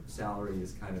your salary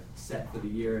is kind of set for the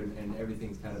year and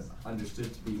everything's kind of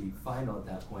understood to be final at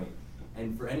that point.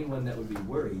 And for anyone that would be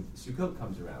worried, Sukkot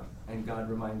comes around, and God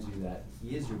reminds you that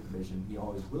He is your provision. He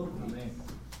always will be.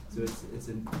 So it's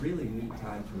a really neat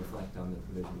time to reflect on the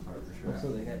provision part, for sure.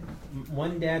 Absolutely.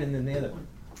 One dad and then the other one.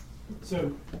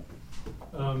 So,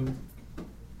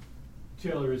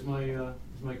 Taylor, is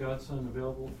my godson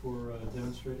available for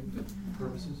demonstrating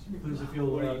purposes? Please, if you'll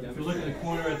look in the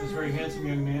corner at this very handsome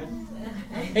young man.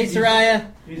 Hey, Soraya.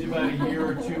 He's about a year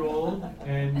or two old,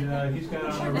 and he's got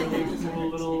on a really cool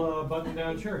little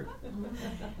button-down shirt.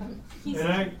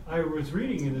 And I was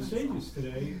reading in the Sages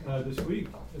today, this week,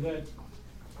 that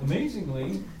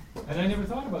amazingly, and I never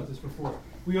thought about this before,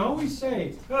 we always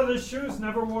say, oh, their shoes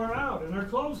never wore out, and their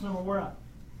clothes never wore out.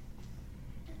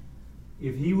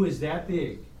 If he was that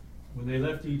big when they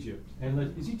left Egypt,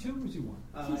 and is he 2 or is he 1?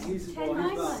 He's 10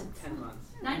 months. 10 months.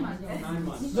 9 months. 9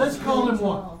 months. Let's call him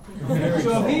 1.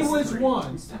 So if he was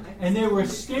 1, and they were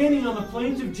standing on the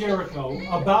plains of Jericho,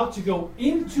 about to go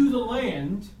into the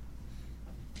land,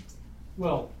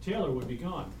 well, Taylor would be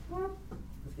gone.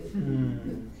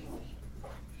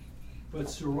 But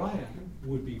Soraya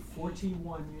would be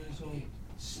 41 years old,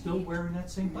 still wearing that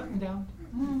same button down,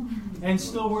 and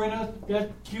still wearing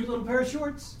that cute little pair of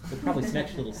shorts. With probably some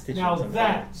extra little stitches. Now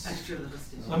that's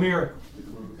a miracle.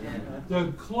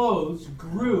 The clothes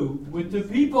grew with the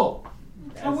people.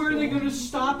 And where are they going to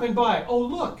stop and buy? Oh,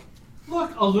 look,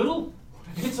 Look, a little,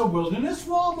 it's a wilderness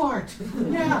Walmart.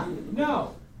 Yeah,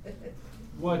 no.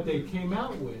 What they came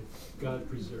out with, God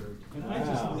preserved. And I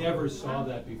just never saw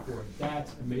that before.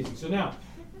 That's amazing. So now,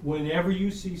 whenever you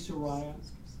see Sariah,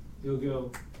 you'll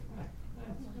go,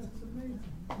 that's amazing.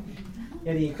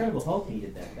 Yeah, the Incredible Hulk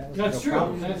needed that. That was That's no true.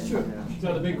 problem. That's true.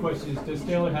 So the big question is, does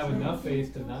Taylor have enough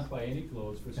faith to not buy any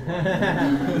clothes for Sariah?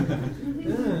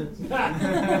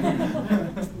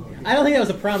 I don't think that was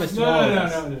a promise to all of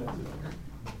us. No.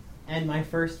 And my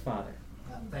first father.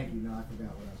 Thank you. No, I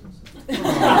forgot what I was going to say.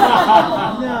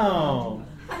 No.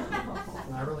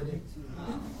 No, I really did.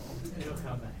 It'll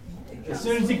come back. As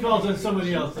soon as he calls on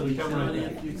somebody else, it'll come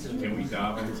right back. Can we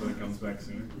dive in so it comes back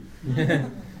sooner?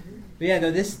 But yeah,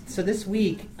 though this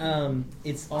week,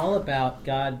 it's all about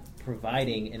God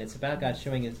providing, and it's about God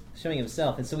showing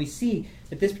Himself. And so we see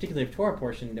that this particular Torah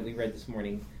portion that we read this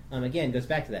morning, again, goes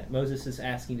back to that. Moses is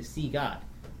asking to see God,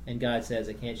 and God says,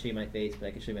 "I can't show you my face, but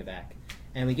I can show you my back."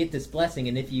 And we get this blessing.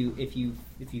 And if you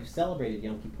celebrated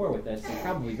Yom Kippur with us, you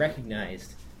probably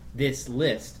recognized this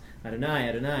list: Adonai,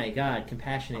 Adonai, God,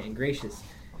 compassionate and gracious,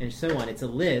 and so on. It's a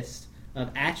list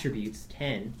of attributes,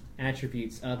 10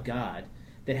 attributes of God,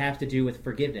 that have to do with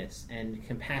forgiveness and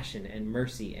compassion and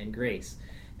mercy and grace.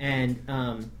 And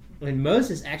when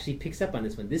Moses actually picks up on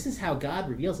this one, this is how God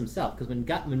reveals Himself. Because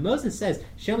when Moses says,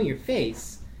 "Show me your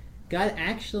face," God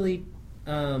actually,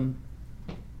 the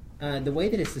way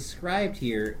that it's described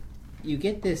here, you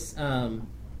get this.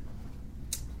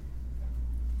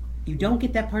 You don't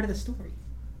get that part of the story.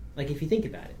 Like if you think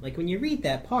about it, like when you read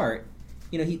that part,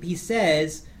 he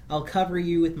says, "I'll cover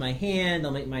you with my hand,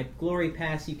 I'll make my glory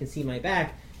pass, you can see my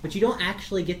back," but you don't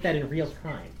actually get that in real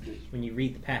time when you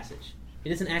read the passage. It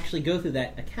doesn't actually go through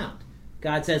that account.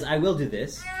 God says, "I will do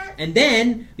this," and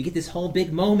then we get this whole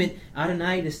big moment,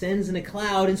 Adonai descends in a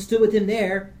cloud and stood with Him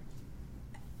there,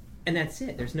 and that's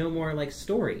it. There's no more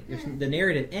story. The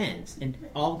narrative ends, and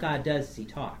all God does is He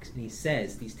talks, and He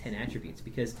says these 10 attributes,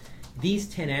 because these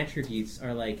 10 attributes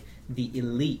are like the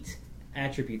elite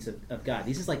attributes of God.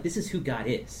 This is who God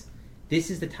is.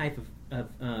 This is the type of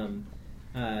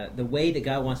the way that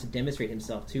God wants to demonstrate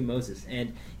Himself to Moses.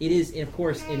 And it is, of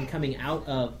course, in coming out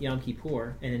of Yom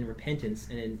Kippur and in repentance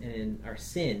and in our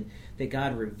sin that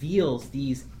God reveals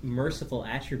these merciful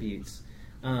attributes.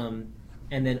 And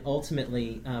then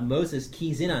ultimately Moses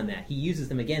keys in on that. He uses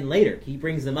them again later. He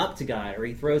brings them up to God, or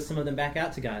he throws some of them back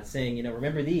out to God, saying,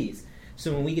 remember these.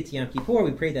 So when we get to Yom Kippur,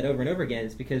 we pray that over and over again.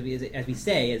 It's because, as we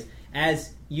say,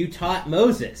 as you taught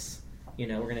Moses, we're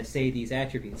going to say these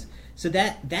attributes. So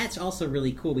that's also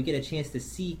really cool. We get a chance to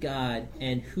see God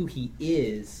and who He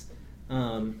is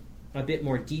a bit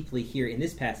more deeply here in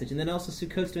this passage. And then also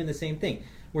Sukkot's doing the same thing.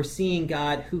 We're seeing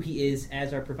God, who He is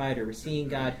as our provider. We're seeing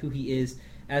God, who He is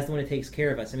as the one who takes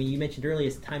care of us. I mean, you mentioned earlier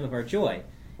it's the time of our joy.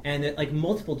 And that,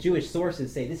 multiple Jewish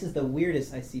sources say this is the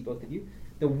weirdest, I see both of you,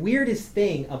 the weirdest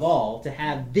thing of all, to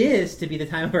have this to be the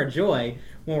time of our joy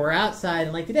when we're outside,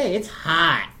 and today, it's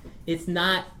hot. It's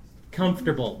not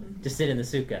comfortable to sit in the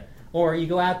sukkah. Or you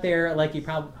go out there,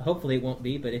 hopefully it won't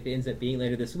be, but if it ends up being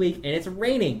later this week, and it's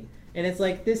raining. And it's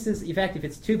in fact, if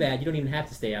it's too bad, you don't even have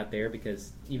to stay out there,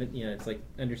 because even, it's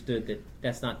understood that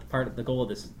that's not part of the goal of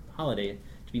this holiday,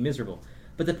 to be miserable.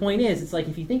 But the point is, it's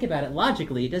if you think about it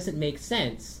logically, it doesn't make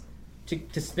sense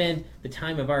to spend the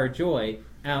time of our joy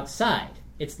outside.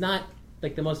 It's not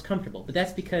the most comfortable. But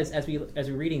that's because as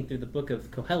we're reading through the book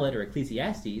of Kohelet or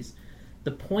Ecclesiastes,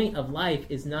 the point of life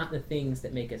is not the things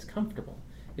that make us comfortable.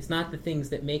 It's not the things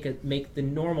that make the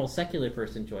normal secular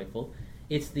person joyful.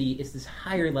 It's this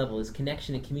higher level, this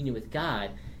connection and communion with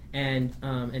God, and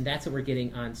that's what we're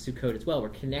getting on Sukkot as well. We're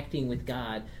connecting with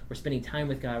God. We're spending time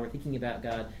with God. We're thinking about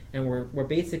God, and we're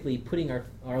basically putting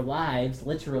our lives,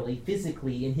 literally,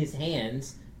 physically, in His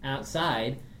hands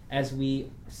outside as we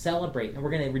celebrate, and we're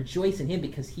going to rejoice in Him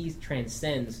because He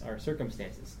transcends our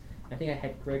circumstances. I think I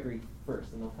had Gregory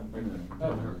first, and they'll come right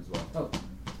back. Oh,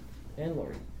 and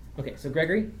Lori. Okay, so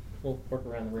Gregory, we'll work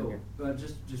around the room here.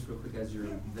 Just real quick, as you're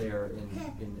there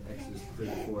in Exodus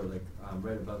 34,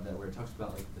 right above that, where it talks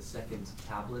about the second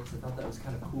tablets, I thought that was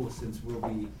kind of cool, since we'll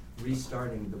be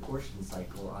restarting the portion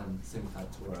cycle on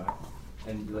Simchat Torah,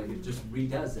 and it just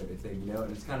redoes everything,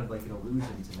 and it's kind of like an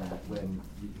allusion to that when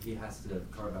he has to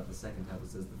carve out the second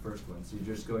tablet as the first one, so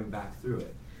you're just going back through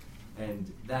it.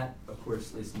 And that, of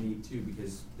course, is neat too,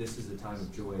 because this is a time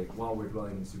of joy while we're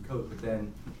dwelling in Sukkot. But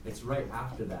then it's right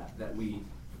after that we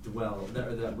dwell,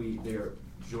 they're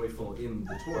joyful in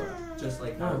the Torah, just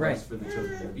like how it was for the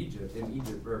children of Egypt. In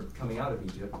Egypt, or coming out of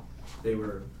Egypt, they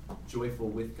were joyful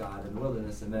with God in the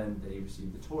wilderness, and then they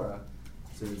received the Torah.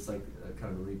 So it's like a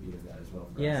kind of a repeat of that as well.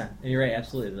 For Yeah, us. and you're right,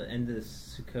 absolutely. The end of the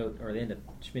Sukkot, or the end of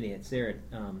Shmini Atzeret,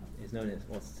 is known as,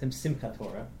 well, Simchat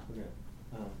Torah,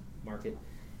 market.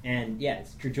 And yeah,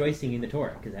 it's rejoicing in the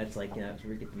Torah, because that's like, that's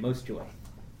where we get the most joy.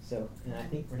 So, and I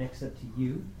think we're next up to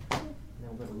you, and then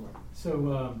we'll go to Laura.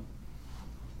 So,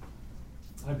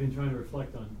 I've been trying to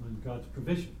reflect on God's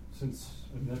provision since,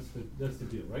 I mean, that's the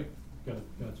deal, right?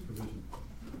 God's provision.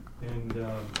 And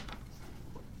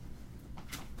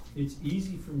it's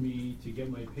easy for me to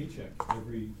get my paycheck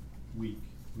every week.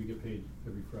 We get paid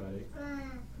every Friday.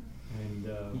 And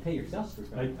You pay yourself for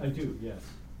Friday. I do, yes.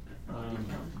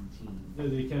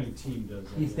 The accounting team does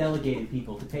that. He's yes. delegated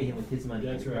people to pay him with his money.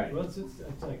 That's every right. Friday. Well, that's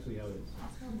actually how it is.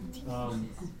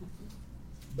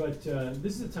 But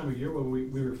this is the time of year where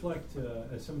we reflect,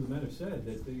 as some of the men have said,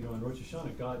 that on Rosh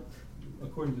Hashanah, God,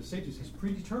 according to the sages, has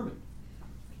predetermined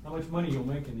how much money you'll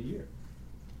make in the year.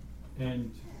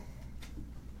 And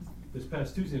this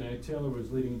past Tuesday night, Taylor was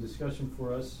leading a discussion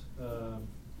for us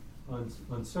on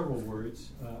several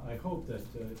words. I hope that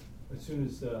as soon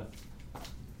as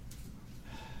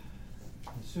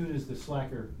the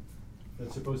slacker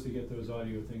that's supposed to get those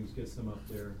audio things gets them up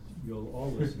there, you'll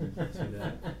all listen to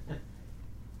that.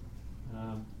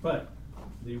 But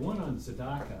the one on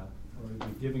tzedakah, or the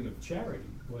giving of charity,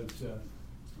 was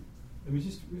it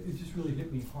just really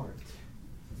hit me hard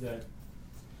that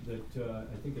I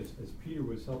think as Peter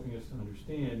was helping us to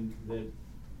understand that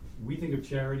we think of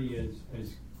charity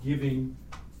as giving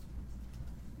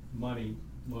money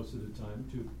most of the time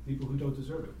to people who don't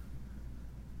deserve it.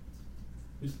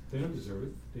 They don't deserve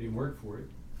it. They didn't work for it,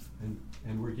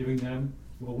 and we're giving them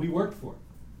what we worked for.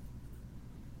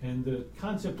 And the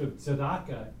concept of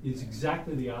tzedakah is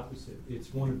exactly the opposite.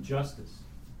 It's one of justice.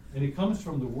 And it comes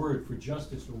from the word for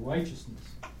justice or righteousness.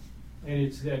 And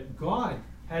it's that God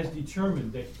has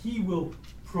determined that He will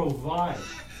provide,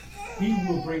 He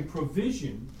will bring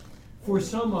provision for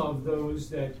some of those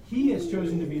that He has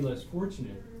chosen to be less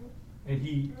fortunate, and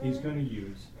He is going to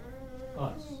use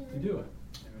us to do it.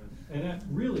 And that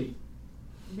really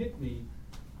hit me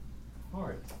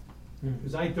hard.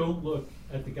 Because I don't look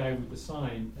at the guy with the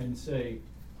sign and say,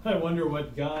 I wonder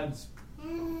what God's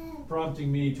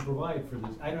prompting me to provide for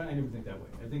this. I never think that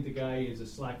way. I think the guy is a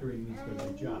slacker and he needs to go to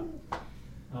a job.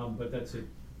 But that's it.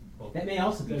 Well, That may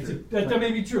also be true. That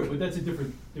may be true, but that's a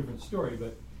different story.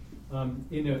 But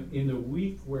in a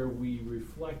week where we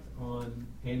reflect on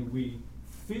and we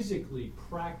physically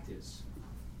practice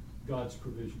God's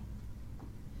provision,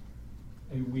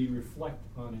 and we reflect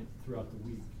on it throughout the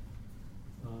week.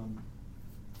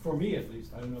 For me, at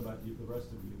least, I don't know about you, the rest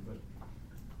of you, but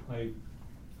I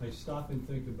stop and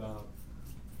think about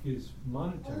His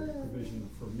monetary provision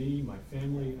for me, my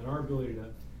family, and our ability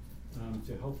to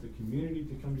help the community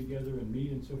to come together and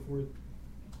meet and so forth.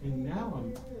 And now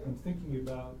I'm thinking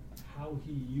about how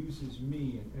He uses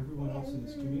me and everyone else in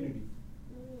this community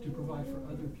to provide for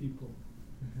other people,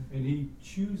 and He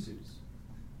chooses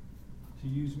to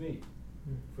use me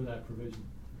for that provision.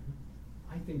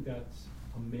 I think that's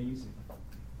amazing.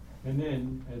 And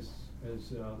then, as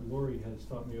Lori has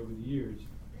taught me over the years,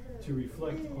 to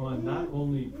reflect on not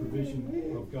only provision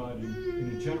of God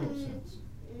in a general sense,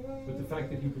 but the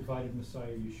fact that He provided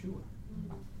Messiah Yeshua.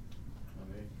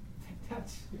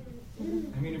 That's, I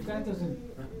mean, if that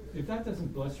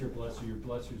doesn't bless your blesser, your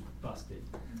blesser's busted,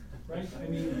 right? I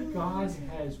mean, God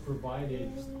has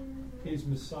provided His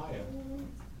Messiah,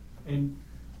 and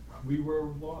we were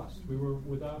lost. We were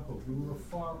without hope. We were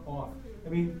far off. I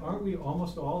mean, aren't we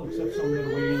almost all, except some that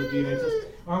are waiting on the DNA test,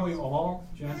 aren't we all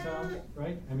Gentiles,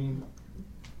 right? I mean,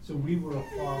 so we were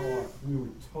far off. We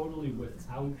were totally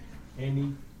without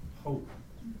any hope.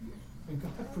 And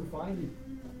God provided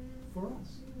for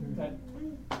us. That,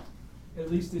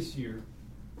 at least this year,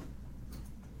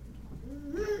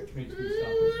 which makes me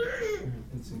stop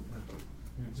and think,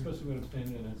 especially when I'm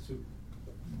standing in that soup.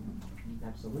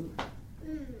 Absolutely.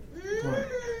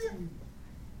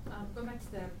 Going back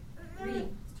to the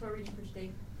reading, Torah reading for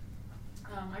today.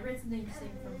 I read something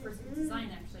interesting from First Book of Zion,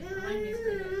 actually. It reminded me of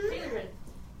something that Taylor had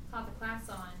taught the class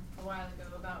on a while ago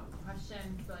about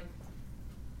Hashem, like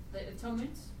the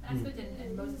atonement aspect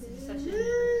and Moses' intercession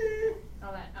and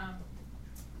all that.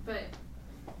 But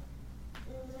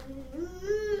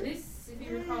this, if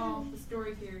you recall the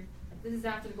story here, this is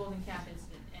after the Golden Calf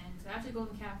incident. And after the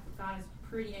Golden Calf, God is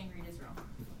pretty angry at Israel.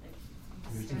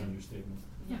 Here's an understatement.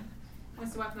 Yeah.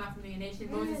 Wants to wipe them out from the nation.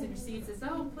 Moses intercedes, says,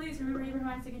 oh, please remember Abraham,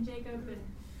 Isaac, and Jacob. And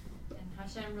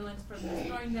Hashem relents from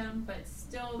destroying them. But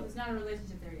still, there's not a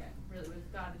relationship there yet, really, with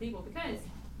God and the people. Because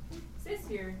it says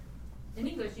here, in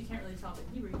English, you can't really tell, but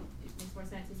in Hebrew, it makes more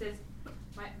sense. He says,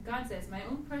 God says, my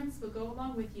own presence will go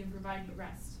along with you and provide you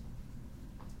rest.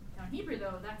 Now in Hebrew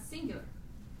though, that's singular.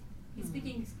 He's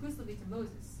speaking exclusively to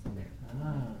Moses there.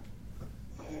 Ah.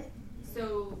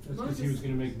 So That's because Moses. he was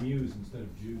going to make Jews instead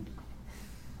of Jews.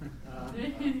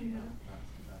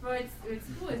 But it's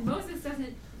cool. Is Moses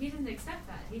doesn't accept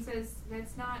that. He says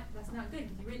that's not good. If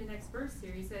you read the next verse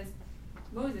here, he says,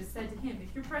 Moses said to him,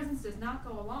 "If your presence does not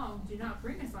go along, do not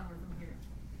bring us onward from here.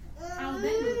 How then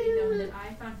will it be known that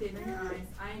I found favor in your eyes,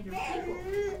 I and your people?"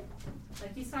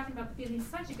 Like he's talking about the people. He's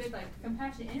such a good, like,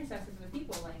 compassionate intercessor for the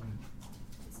people. Like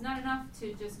it's not enough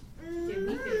to just give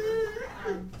me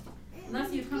favor.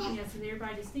 Unless you accompany us and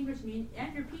thereby distinguish me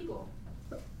and your people.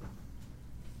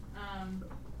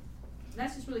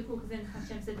 That's just really cool because then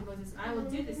Hashem said to Moses, "I will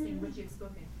do this thing which you have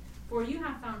spoken. For you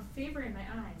have found favor in my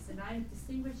eyes, and I have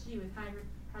distinguished you with high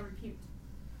repute."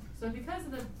 So because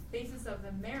of the basis of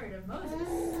the merit of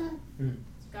Moses,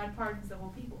 God pardons the whole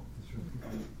people.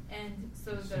 And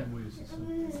so the Same way as the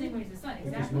Son. same way as the Son,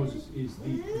 Because exactly. Moses is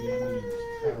the preeminent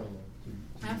parallel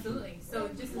to Absolutely. So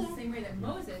just in the same way that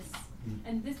Moses,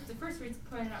 and this the first read's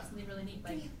pointed out something really neat,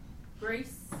 like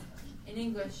grace in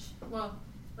English, well,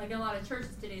 like in a lot of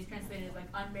churches today is translated as like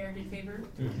unmerited favor.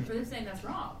 But they're saying that's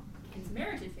wrong. It's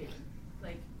merited favor.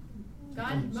 Like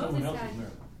God, Someone Moses else's had,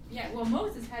 merit. yeah. Well,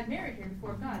 Moses had merit here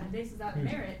before God, and basis that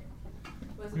merit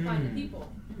was applied to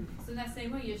people. So in that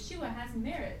same way, Yeshua has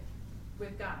merit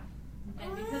with God,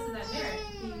 and because of that merit,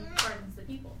 He pardons the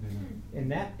people. In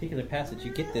that particular passage,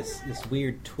 you get this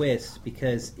weird twist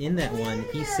because in that one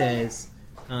he says,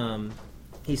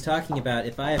 he's talking about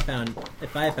if I have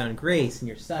found grace in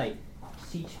your sight,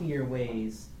 teach me your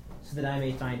ways, so that I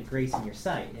may find grace in your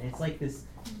sight. And it's like this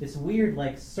weird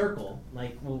like circle.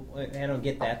 Like, well, I don't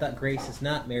get that. I thought grace is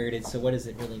not merited, so what does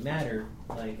it really matter?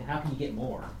 Like, how can you get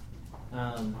more?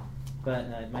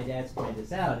 But my dad's pointed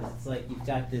this out. Is it's like you've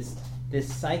got this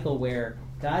cycle where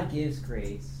God gives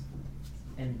grace,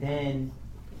 and then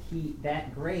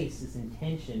that grace's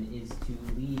intention is to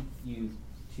lead you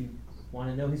to want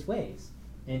to know His ways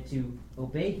and to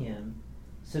obey Him,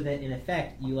 so that in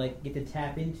effect you like get to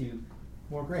tap into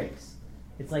more grace.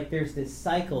 It's like there's this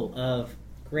cycle of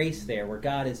grace there where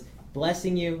God is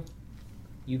blessing you,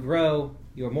 you grow,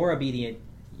 you're more obedient,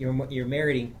 you're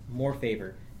meriting more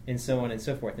favor, and so on and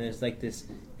so forth. And it's like this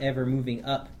ever moving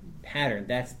up pattern.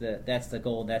 That's the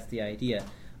goal. That's the idea.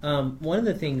 One of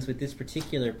the things with this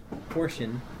particular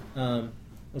portion,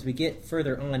 as we get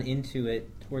further on into it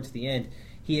towards the end,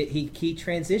 he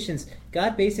transitions.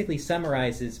 God basically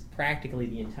summarizes practically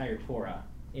the entire Torah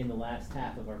in the last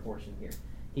half of our portion here.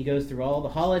 He goes through all the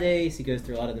holidays. He goes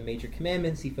through a lot of the major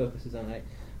commandments. He focuses on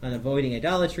avoiding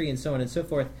idolatry and so on and so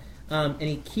forth. And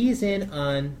he keys in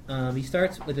on. He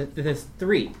starts with this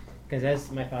 3, because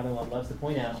as my father-in-law loves to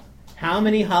point out, how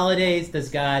many holidays does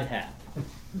God have?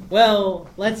 Well,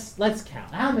 let's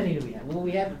count. How many do we have? Well,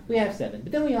 we have 7,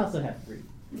 but then we also have 3.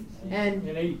 And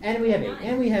we have 8,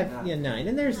 and we have 9,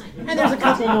 and there's a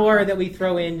couple more that we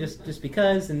throw in just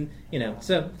because, and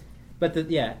so, but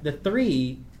the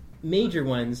 3 major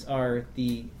ones are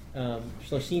the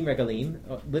Shloshim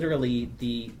Regalim, literally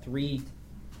the 3,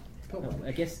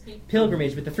 I guess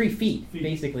pilgrimage, but the 3 feet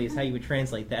basically is how you would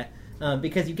translate that,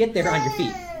 because you get there on your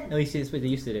feet. At least that's what they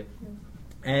used to do.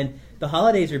 And the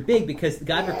holidays are big because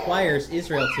God requires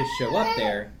Israel to show up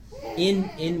there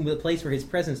in the place where His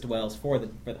presence dwells for the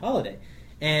holiday.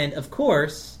 And of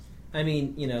course, I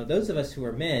mean, those of us who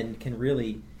are men can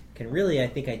really, I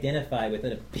think, identify with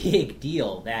what a big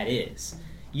deal that is.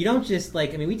 You don't just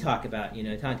we talk about,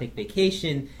 time to take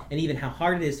vacation and even how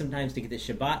hard it is sometimes to get the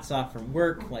Shabbats off from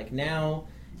work, like now,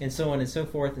 and so on and so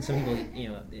forth. And some people,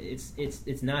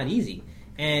 it's not easy.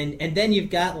 And then you've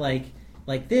got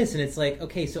like this, and it's like,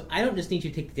 okay, so I don't just need you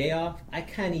to take the day off. I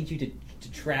kind of need you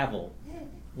to travel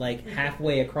like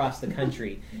halfway across the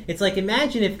country. It's like,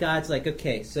 imagine if God's like,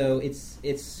 okay, so it's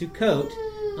Sukkot,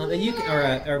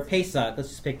 or Pesach. Let's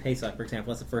just pick Pesach, for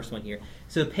example. That's the first one here.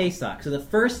 So Pesach. So the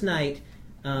first night,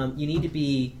 you need to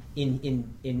be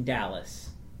in Dallas.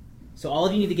 So all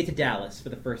of you need to get to Dallas for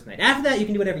the first night. After that, you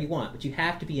can do whatever you want, but you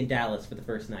have to be in Dallas for the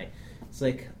first night. It's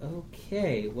like,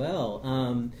 okay, well,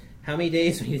 how many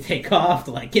days do we need to take off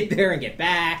to get there and get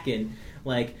back, and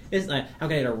how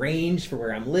can I arrange for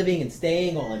where I'm living and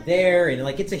staying while I'm there, and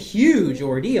it's a huge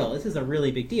ordeal. This is a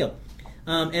really big deal,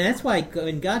 and that's why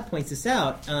when God points this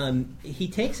out, He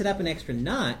takes it up an extra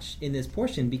notch in this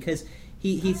portion, because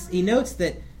he notes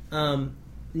that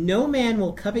no man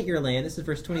will covet your land. This is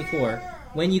verse 24.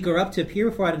 When you go up to appear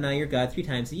before Adonai your God 3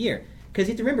 times a year, because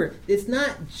you have to remember, He's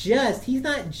not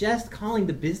just calling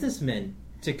the businessmen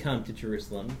to come to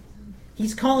Jerusalem.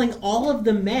 He's calling all of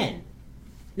the men.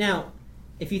 Now,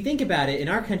 if you think about it, in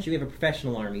our country we have a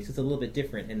professional army, so it's a little bit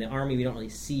different. In the army we don't really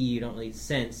see, you don't really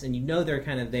sense, and you know they're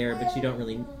kind of there, but you don't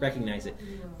really recognize it.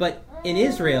 But in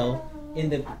Israel,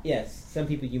 some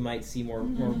people you might see more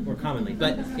commonly,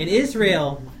 but in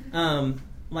Israel,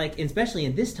 like especially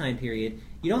in this time period,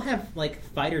 you don't have like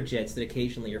fighter jets that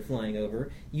occasionally are flying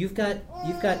over. You've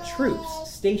got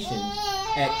troops stationed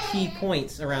at key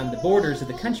points around the borders of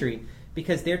the country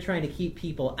because they're trying to keep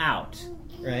people out,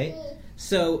 right?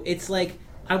 So it's like,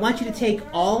 I want you to take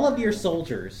all of your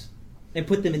soldiers and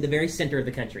put them in the very center of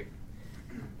the country.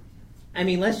 I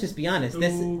mean, let's just be honest.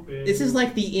 This is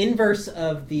like the inverse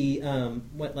of the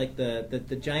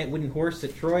the giant wooden horse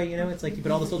at Troy. You know, it's like you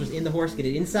put all the soldiers in the horse, get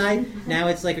it inside. Now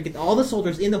it's like get all the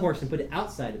soldiers in the horse and put it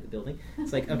outside of the building.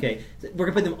 It's like, okay, so we're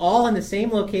gonna put them all in the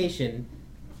same location,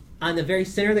 on the very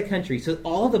center of the country, so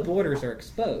all of the borders are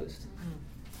exposed.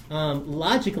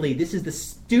 Logically, this is the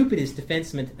stupidest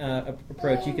defenseman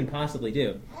approach you can possibly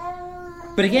do.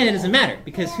 But again, it doesn't matter,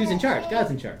 because who's in charge?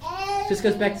 God's in charge. So this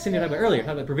goes back to something we talked about earlier,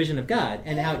 talking about provision of God,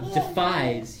 and how it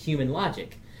defies human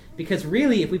logic. Because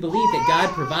really, if we believe that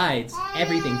God provides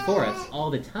everything for us all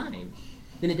the time,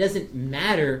 then it doesn't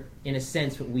matter, in a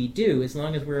sense, what we do, as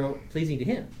long as we're pleasing to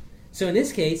Him. So in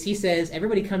this case, He says,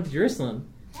 everybody come to Jerusalem,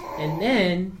 and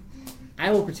then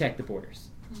I will protect the borders.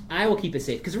 I will keep it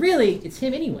safe. Because really, it's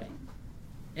Him anyway.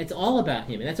 It's all about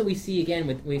Him. And that's what we see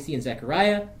again we see in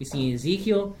Zechariah, we see in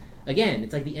Ezekiel. Again,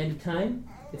 it's like the end of time.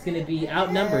 It's going to be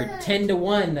outnumbered 10 to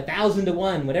 1, 1,000 to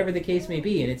 1, whatever the case may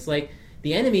be. And it's like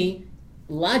the enemy,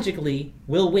 logically,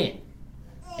 will win.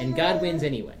 And God wins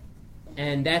anyway.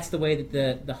 And that's the way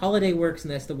that the holiday works,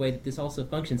 and that's the way that this also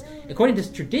functions. According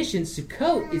to tradition,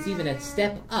 Sukkot is even a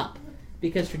step up.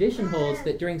 Because tradition holds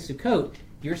that during Sukkot,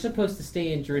 you're supposed to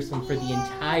stay in Jerusalem for the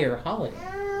entire holiday.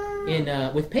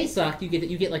 With Pesach, you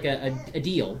get like a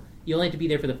deal. You only have to be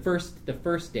there for the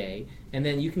first day, and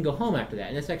then you can go home after that.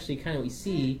 And that's actually kind of what we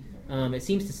see, it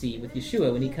seems to see, with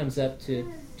Yeshua when he comes up to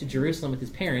Jerusalem with his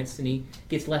parents, and he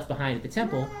gets left behind at the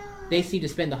temple. They seem to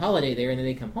spend the holiday there, and then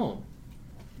they come home.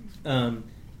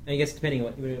 I guess depending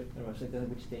on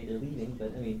which day they're leaving,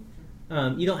 but I mean,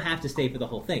 you don't have to stay for the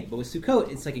whole thing. But with Sukkot,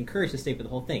 it's like encouraged to stay for the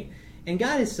whole thing. And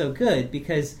God is so good,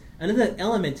 because another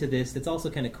element to this that's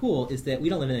also kind of cool is that we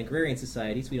don't live in an agrarian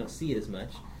society, so we don't see it as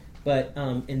much. But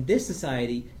in this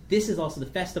society, this is also the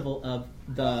festival of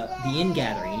the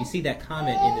ingathering. And you see that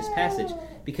comment in this passage,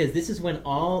 because this is when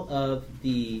all of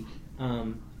the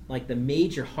the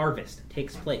major harvest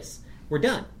takes place. We're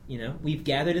done. We've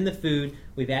gathered in the food.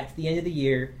 We've at the end of the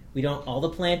year. All the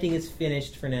planting is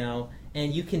finished for now,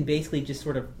 and you can basically just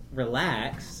sort of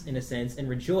relax in a sense and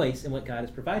rejoice in what God has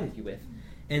provided you with.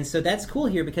 And so that's cool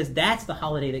here, because that's the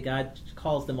holiday that God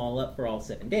calls them all up for all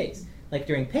 7 days. Like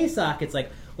during Pesach, it's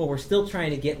like, well, we're still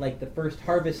trying to get like the first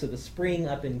harvest of the spring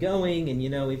up and going, and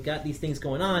we've got these things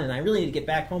going on, and I really need to get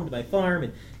back home to my farm.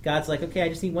 And God's like, okay, I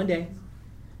just need 1 day.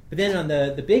 But then on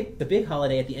the big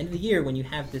holiday at the end of the year, when you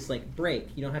have this like break,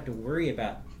 you don't have to worry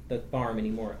about the farm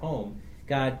anymore at home.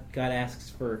 God asks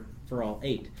for all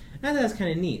 8. And I thought that's kind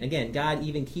of neat. Again, God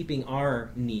even keeping our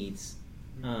needs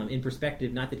in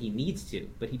perspective, not that He needs to,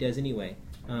 but He does anyway,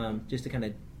 just to kind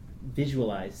of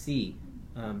visualize, see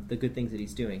the good things that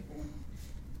He's doing.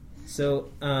 So,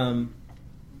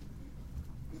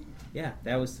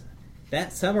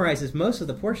 that summarizes most of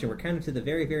the portion. We're kind of to the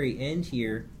very, very end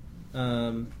here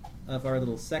of our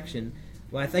little section.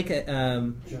 Well, I think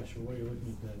Joshua, while you're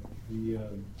looking at that,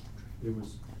 there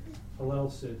was Hillel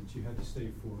said that you had to stay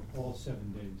for all 7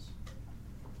 days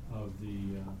of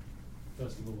the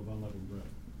Festival of Unleavened Bread.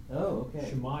 Oh, okay.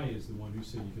 Shammai is the one who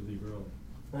said you could leave early.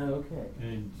 Oh, okay.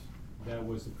 And that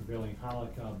was the prevailing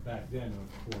halakha back then,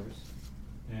 of course.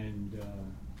 And,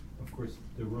 of course,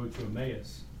 the road to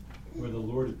Emmaus, where the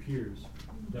Lord appears,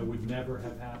 that would never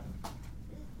have happened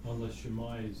unless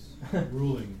Shammai's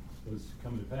ruling was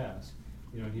coming to pass.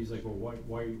 And he's like, well,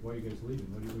 why are you guys leaving?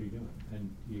 What are you doing?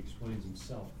 And he explains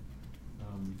himself.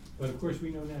 But, of course, we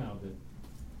know now that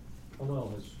Hillel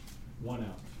has won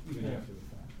out, even after the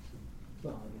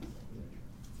fact.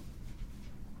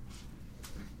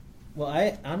 Well,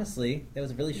 I honestly, that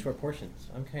was a really short portion,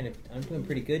 so I'm doing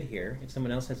pretty good here. If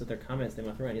someone else has other comments, they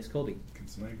might throw in. Yes, Colby. Can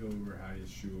somebody go over how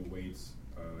Yeshua waits,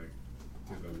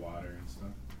 to the water and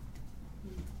stuff?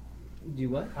 Do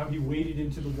what? How he waded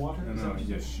into the water? No,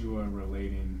 Yeshua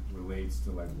relates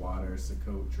to water,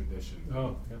 Sukkot tradition.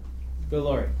 Oh, yeah. Go,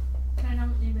 Lori. Can I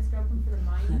know what name is spoken for the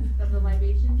wine of the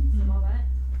libations and all that?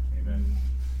 Amen.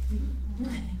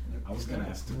 I was going to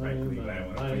ask directly, but I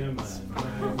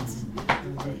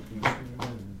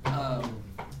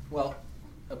Well,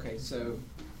 okay, so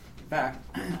in fact,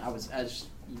 as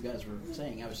you guys were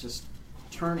saying, I was just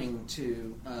turning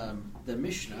to the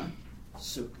Mishnah,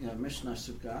 Mishnah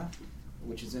Sukkah,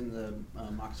 which is in the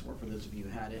Machzor for those of you who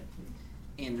had it.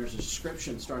 And there's a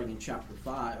description starting in chapter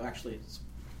 5. Actually, it's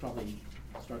probably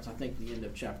starts, I think, the end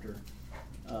of chapter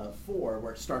 4,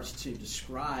 where it starts to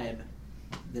describe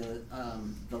the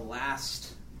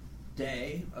last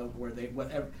day of where they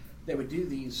would do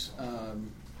these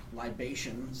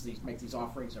libations, make these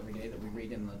offerings every day that we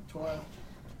read in the Torah,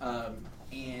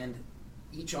 and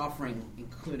each offering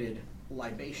included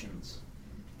libations,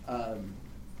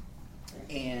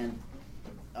 and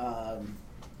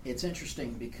it's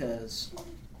interesting because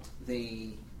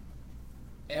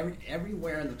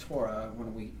everywhere in the Torah,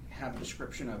 when we have a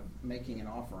description of making an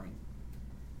offering,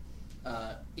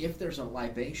 if there's a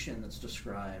libation that's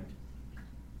described,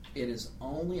 it is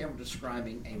only ever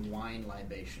describing a wine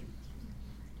libation.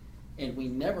 And we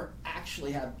never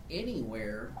actually have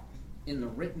anywhere in the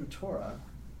written Torah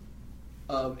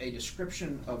of a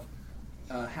description of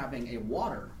having a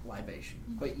water libation.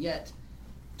 But yet,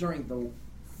 during the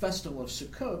festival of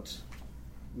Sukkot,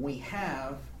 we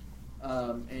have,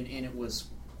 and it was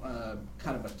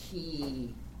kind of a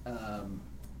key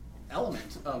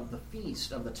element of the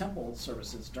feast of the temple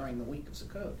services during the week of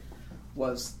Sukkot,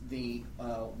 was the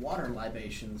water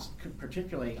libations,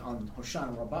 particularly on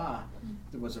Hoshana Rabbah.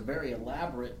 There was a very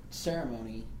elaborate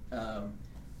ceremony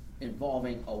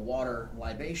involving a water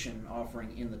libation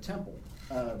offering in the temple.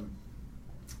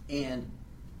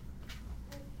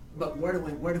 But where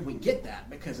do we get that?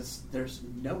 Because there's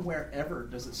nowhere ever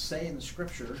does it say in the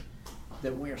scripture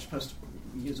that we are supposed to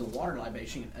use a water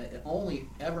libation. It only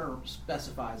ever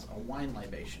specifies a wine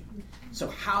libation. So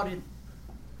how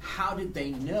did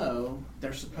they know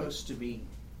they're supposed to be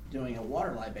doing a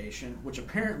water libation, which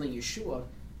apparently Yeshua,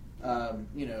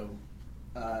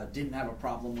 didn't have a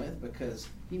problem with, because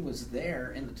he was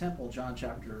there in the temple, John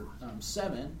chapter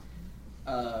 7,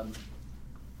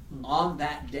 on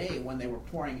that day when they were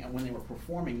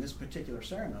performing this particular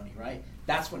ceremony. Right?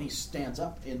 That's when he stands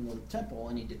up in the temple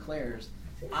and he declares,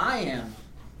 "I am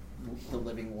the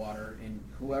living water, and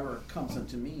whoever comes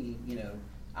unto me,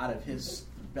 out of his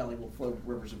belly will flow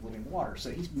rivers of living water."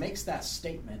 So he makes that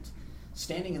statement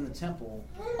standing in the temple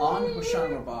on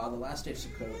Hoshana Rabbah, the last day of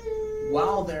Sukkot,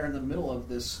 while they're in the middle of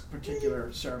this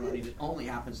particular ceremony that only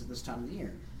happens at this time of the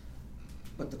year.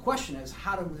 But the question is,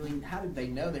 how did they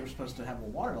know they were supposed to have a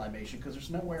water libation? Because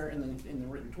there's nowhere in the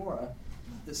written Torah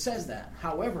that says that.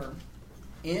 However,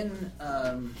 in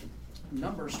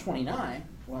Numbers 29,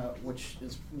 which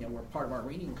is where part of our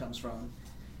reading comes from,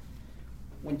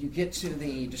 when you get to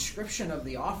the description of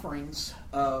the offerings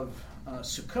of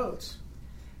Sukkot,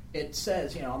 it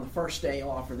says, on the first day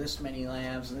you'll offer this many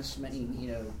lambs and this many,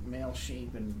 male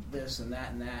sheep and this and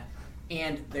that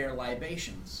and their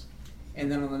libations. And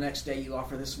then on the next day you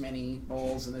offer this many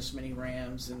bulls and this many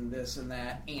rams and this and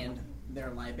that and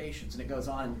their libations. And it goes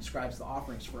on and describes the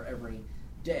offerings for every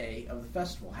day of the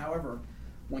festival. However,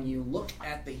 when you look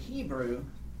at the Hebrew,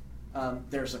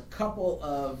 there's a couple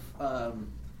of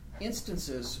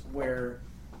instances where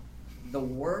the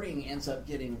wording ends up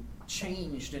getting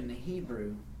changed in the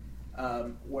Hebrew,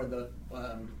 where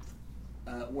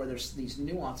there's these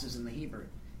nuances in the Hebrew,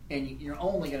 and you're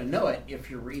only going to know it if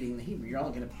you're reading the Hebrew. You're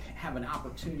only going to have an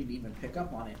opportunity to even pick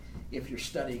up on it if you're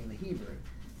studying the Hebrew.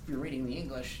 If you're reading the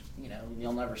English,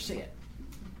 you'll never see it.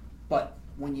 But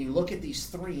when you look at these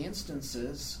three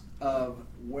instances of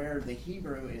where the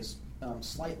Hebrew is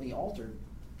slightly altered,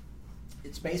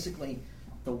 it's basically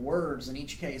the words in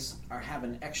each case have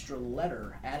an extra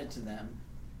letter added to them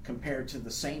compared to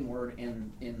the same word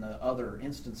in the other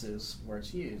instances where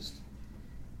it's used.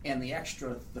 And the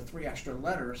three extra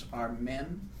letters are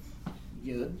mem,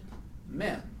 yud,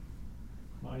 mem,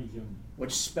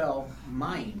 which spell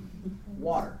mayim,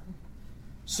 water.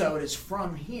 So it is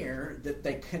from here that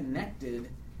they connected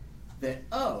that,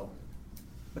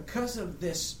 because of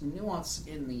this nuance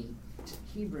in the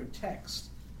Hebrew text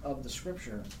of the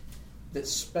scripture that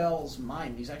spells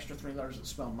mayim, these extra three letters that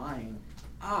spell mayim,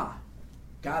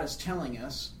 God is telling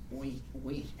us we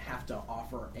have to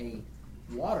offer a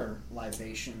water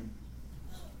libation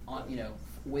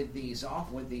with these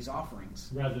offerings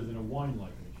rather than a wine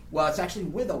libation. Well, it's actually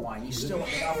with a wine.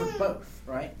 They offer both,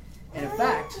 right? And in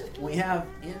fact, we have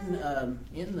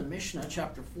in the Mishnah,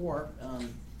 chapter 4,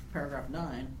 paragraph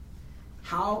 9,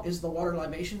 how is the water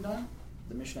libation done?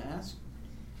 The Mishnah asks.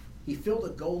 He filled a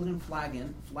golden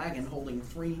flagon holding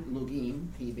 3 lugim,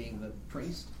 he being the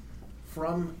priest,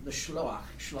 from the shloach.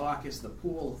 Shloach is the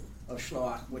pool of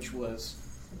shloach, which was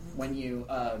when you,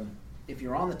 if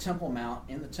you're on the Temple Mount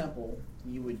in the temple,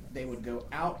 they would go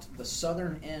out the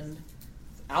southern end,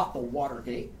 out the water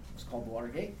gate. It's called the water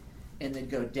gate, and they'd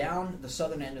go down the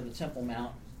southern end of the Temple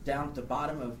Mount, down at the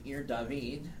bottom of Ir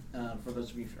David, for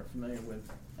those of you who are familiar with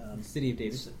City of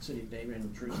David. City of David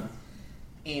in Jerusalem.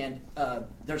 And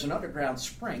there's an underground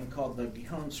spring called the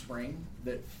Gihon Spring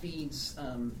that feeds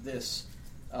this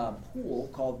pool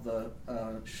called the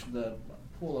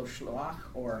Pool of Shloach,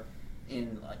 or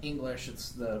in English it's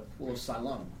the Pool of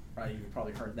Siloam. Right? You've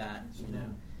probably heard that, you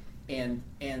know.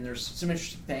 And there's some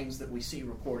interesting things that we see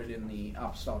recorded in the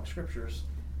Apostolic Scriptures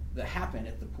that happen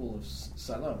at the Pool of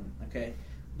Siloam. Okay,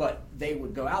 but they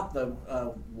would go out the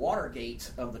water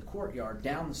gate of the courtyard,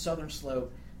 down the southern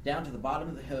slope, down to the bottom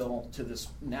of the hill to this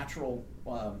natural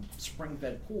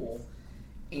spring-fed pool,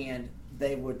 and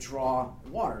they would draw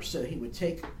water. So he would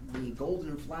take the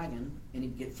golden flagon, and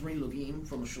he'd get 3 lugim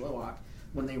from a shloach.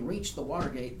 When they reached the water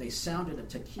gate, they sounded a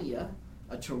tekiah,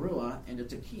 a teruah, and a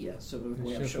tekiah. So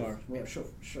we have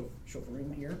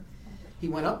shofarim here. He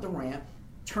went up the ramp,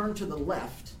 turned to the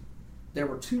left. There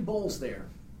were 2 bowls there.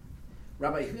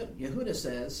 Rabbi Yehuda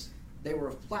says they were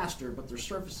of plaster, but their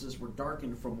surfaces were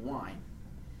darkened from wine.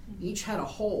 Each had a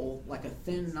hole like a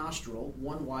thin nostril,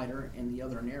 one wider and the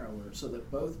other narrower, so that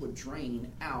both would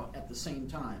drain out at the same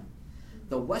time.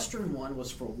 The western one was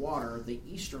for water, the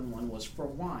eastern one was for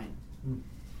wine.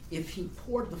 If he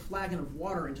poured the flagon of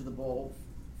water into the bowl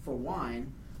for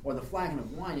wine, or the flagon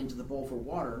of wine into the bowl for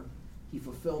water, he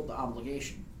fulfilled the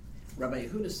obligation. Rabbi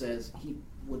Yehuda says he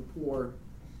would pour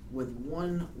with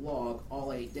 1 log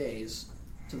all 8 days.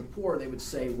 To the poor they would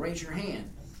say, "Raise your hand."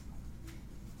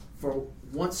 For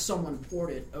once someone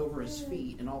poured it over his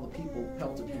feet, and all the people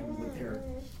pelted him with their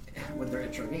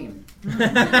etrogim.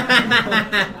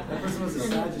 That person was a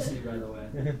Sadducee, by the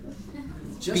way.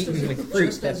 Just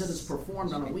as it is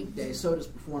performed on a weekday, so it is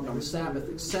performed on the Sabbath,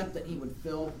 except that he would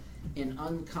fill an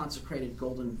unconsecrated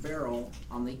golden barrel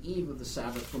on the eve of the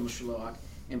Sabbath from the shloach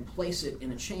and place it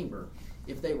in a chamber.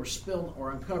 If they were spilled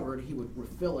or uncovered, he would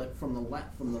refill it from the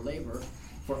laver,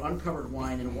 for uncovered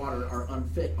wine and water are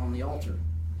unfit on the altar.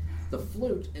 The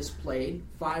flute is played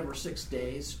 5 or 6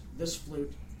 days. This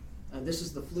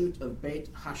is the flute of Beit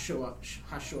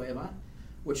Hashoeva,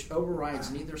 which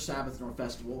overrides neither Sabbath nor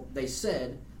festival. They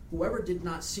said, whoever did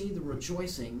not see the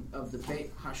rejoicing of the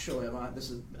Beit Hashoeva, this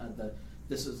is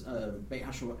Beit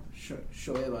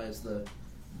Hashoeva is the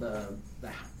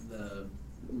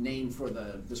name for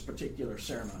this particular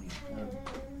ceremony.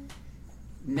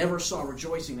 Never saw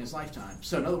rejoicing in his lifetime.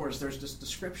 So in other words, there's this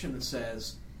description that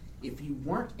says, if you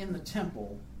weren't in the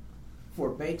temple for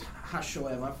Beit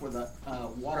HaShoeva, for the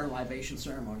water libation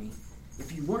ceremony,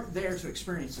 if you weren't there to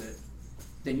experience it,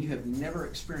 then you have never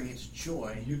experienced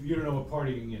joy. You don't know what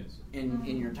partying is in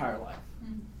your entire life,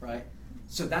 right?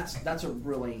 So that's a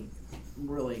really,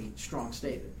 really strong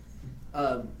statement.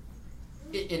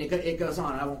 It goes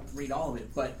on. I won't read all of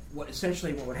it, but what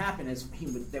would happen is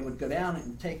they would go down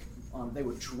and take. They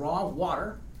would draw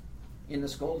water in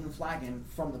this golden flagon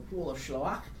from the pool of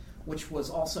Shloach, which was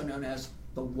also known as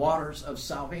the waters of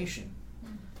salvation,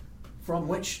 from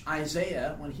which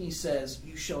Isaiah, when he says,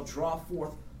 "You shall draw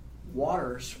forth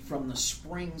waters from the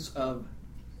springs of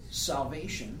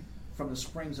salvation, from the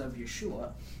springs of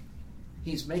Yeshua,"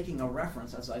 he's making a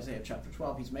reference. That's Isaiah chapter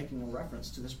 12. He's making a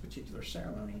reference to this particular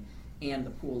ceremony and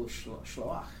the pool of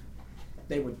Shloach.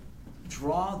 They would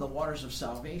draw the waters of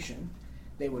salvation.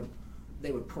 They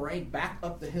would parade back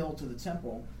up the hill to the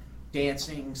temple,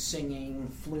 dancing, singing,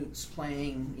 flutes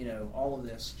playing, all of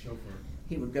this. Shofar.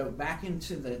 He would go back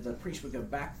into the priest would go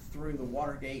back through the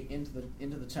water gate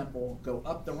into the temple, go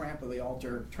up the ramp of the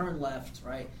altar, turn left,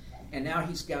 right? And now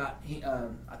he's got,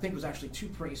 I think it was actually 2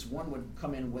 priests. One would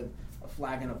come in with a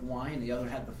flagon of wine, the other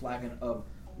had the flagon of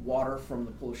water from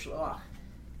the pool of Shloach.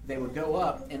 They would go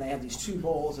up, and they had these 2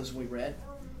 bowls, as we read.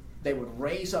 They would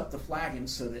raise up the flagon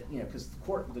so that, because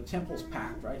the temple's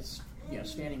packed, right? It's,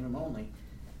 standing room only.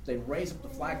 They'd raise up the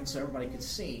flagon so everybody could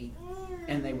see,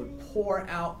 and they would pour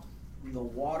out the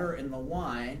water and the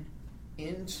wine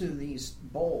into these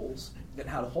bowls that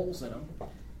had holes in them,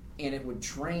 and it would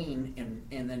drain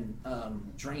and then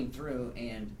drain through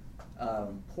and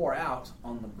pour out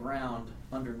on the ground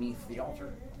underneath the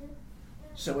altar.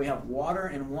 So we have water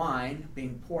and wine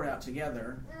being poured out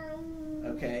together,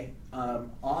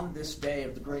 on this day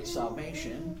of the great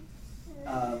salvation,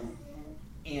 and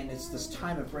it's this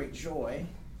time of great joy.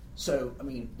 So,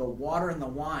 the water and the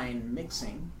wine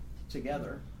mixing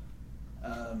together,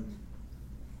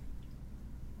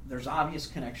 there's obvious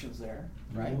connections there,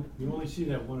 right? You only see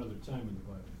that one other time in the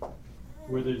Bible,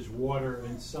 where there's water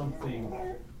and something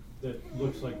that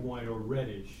looks like wine or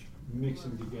reddish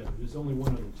mixing together. There's only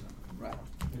one other time. Right.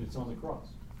 And it's on the cross.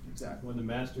 Exactly. When the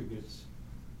master gets...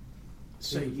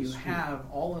 So you have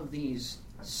all of these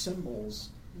symbols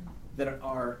that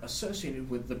are associated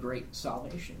with the great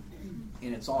salvation.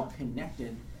 And it's all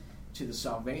connected to the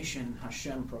salvation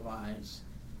Hashem provides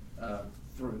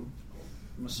through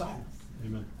Messiah.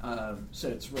 Amen. So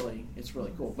it's really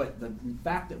cool. But the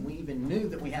fact that we even knew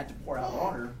that we had to pour out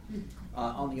water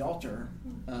on the altar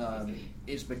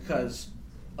is because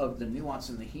of the nuance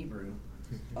in the Hebrew.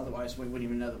 Otherwise, we wouldn't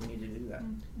even know that we needed to do that.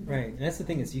 Right, and that's the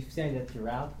thing is you say that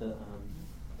throughout the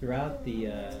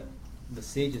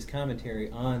sages'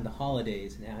 commentary on the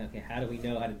holidays and how do we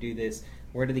know how to do this?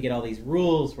 Where do they get all these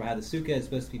rules for how the sukkah is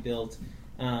supposed to be built?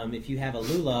 If you have a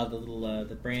lulav, the little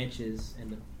the branches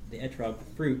and the etrog,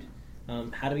 the fruit,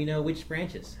 how do we know which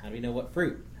branches? How do we know what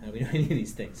fruit? How do we know any of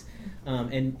these things?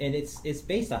 And it's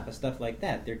based off of stuff like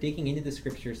that. They're digging into the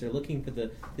scriptures. They're looking for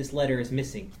this letter is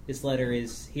missing. This letter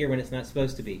is here when it's not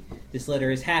supposed to be. This letter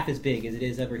is half as big as it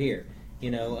is over here.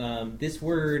 This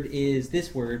word is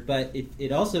this word, but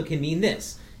it also can mean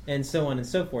this, and so on and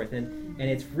so forth. And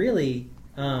it's really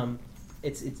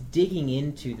it's digging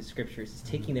into the scriptures. It's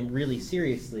taking them really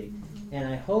seriously. And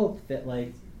I hope that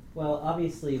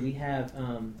obviously we have.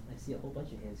 I see a whole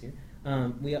bunch of hands here.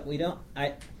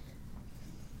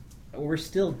 We're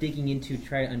still digging into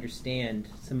try to understand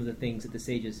some of the things that the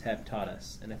sages have taught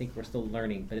us, and I think we're still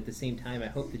learning. But at the same time, I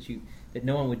hope that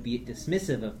no one would be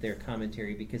dismissive of their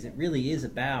commentary, because it really is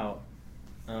about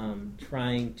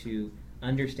trying to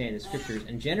understand the scriptures.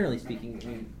 And generally speaking,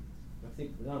 I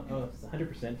think it's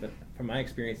 100%, but from my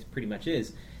experience, it pretty much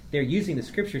is. They're using the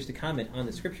scriptures to comment on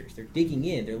the scriptures. They're digging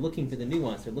in. They're looking for the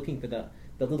nuance. They're looking for the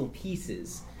little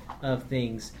pieces of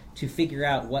things to figure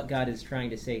out what God is trying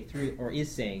to say through, or is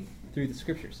saying through the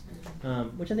scriptures,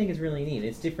 which I think is really neat.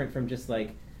 It's different from just me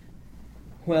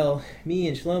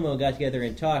and Shlomo got together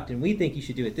and talked, and we think you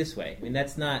should do it this way. I mean,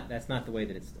 that's not the way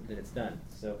that it's done.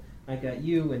 So I got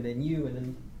you, and then you, and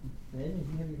then did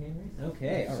you have your hand raised?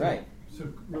 Okay, all right. So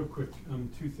real quick,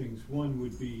 two things. One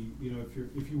would be,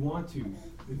 if you want to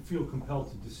feel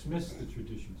compelled to dismiss the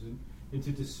traditions and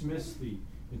to dismiss the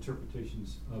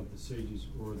interpretations of the sages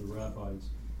or the rabbis,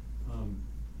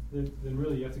 then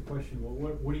really you have to question, well,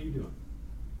 what are you doing?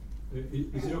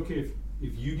 Is it okay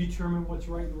if you determine what's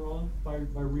right and wrong by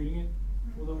reading it?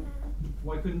 Well, then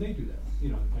why couldn't they do that?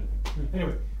 Kind of thing.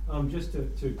 Anyway, just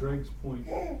to Greg's point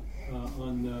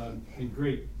and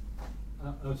great,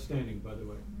 outstanding, by the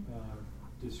way,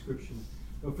 description.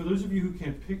 But for those of you who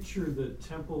can picture the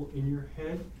temple in your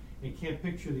head and can't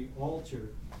picture the altar,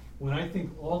 when I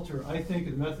think altar, I think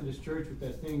of the Methodist Church with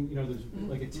that thing, there's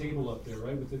like a table up there,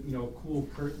 right? With the, cool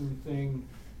curtain thing,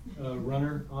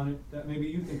 runner on it. That maybe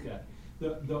you think that.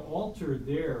 The altar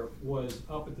there was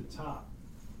up at the top,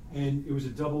 and it was a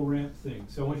double ramp thing.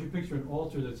 So I want you to picture an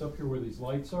altar that's up here where these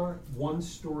lights are, one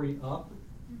story up,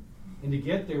 and to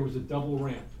get there was a double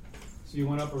ramp. So you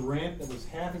went up a ramp that was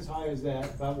half as high as that,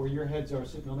 about where your heads are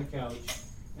sitting on the couch,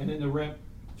 and then the ramp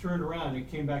turned around and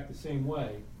came back the same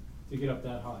way to get up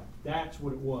that high. That's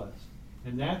what it was.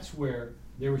 And that's where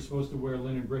they were supposed to wear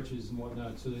linen breeches and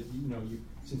whatnot, so that,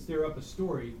 since they're up a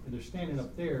story and they're standing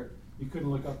up there, you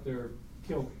couldn't look up their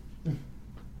kilt, in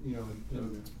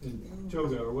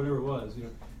toga or whatever it was,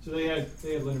 So they had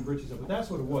linen breeches up, but that's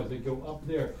what it was. They'd go up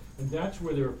there, and that's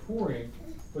where they were pouring.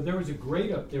 But there was a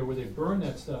grate up there where they burned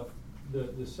that stuff,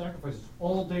 the sacrifices,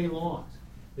 all day long.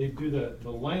 They'd do the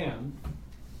lamb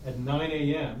at 9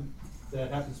 a.m.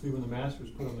 That happens to be when the master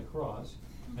was put on the cross.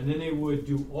 And then they would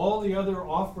do all the other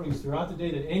offerings throughout the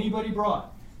day that anybody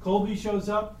brought. Colby shows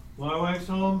up, my wife's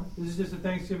home, this is just a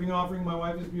Thanksgiving offering, my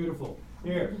wife is beautiful.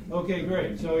 Here, okay,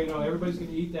 great. So, everybody's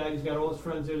going to eat that. He's got all his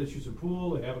friends there that shoot some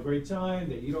pool, they have a great time,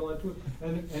 they eat all that food.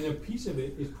 And a piece of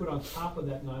it is put on top of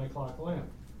that 9 o'clock lamb.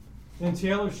 Then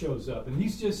Taylor shows up, and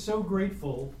he's just so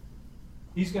grateful.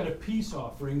 He's got a peace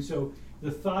offering, so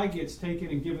the thigh gets taken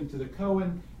and given to the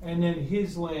Cohen, and then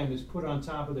his lamb is put on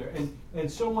top of there.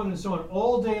 And so on and so on.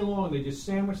 All day long, they just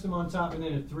sandwich them on top, and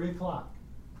then at 3 o'clock,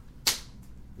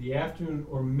 the afternoon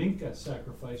or mincha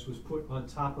sacrifice was put on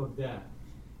top of that.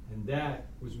 And that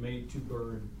was made to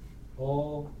burn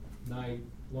all night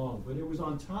long. But it was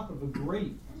on top of a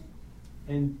grate.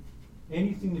 And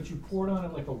anything that you poured on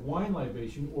it, like a wine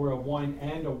libation or a wine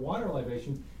and a water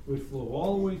libation, would flow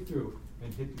all the way through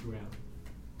and hit the ground.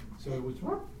 So it was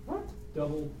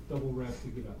double ramp to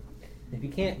get up. If you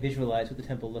can't visualize what the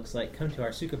temple looks like, come to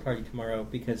our sukkah party tomorrow,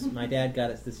 because my dad got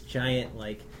us this giant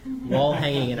wall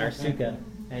hanging in our sukkah,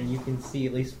 and you can see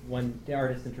at least one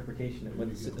artist's interpretation of what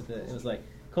it was like.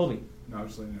 Colby. No, I was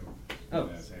just letting him. Oh,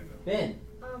 Ben.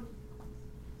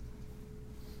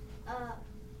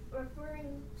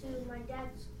 Referring to my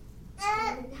dad's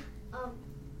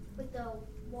with the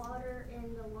water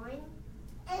and the wine.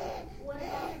 What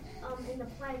about in the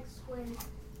plagues when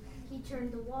he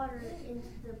turned the water into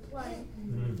the blood.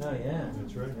 Oh yeah,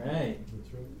 That's right. Right.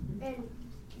 That's right. And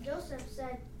Joseph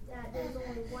said that there's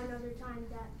only one other time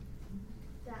that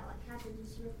like happened.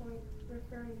 Is he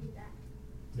referring to that?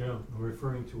 No, I'm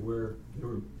referring to where they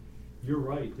were. You're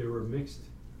right. They were mixed.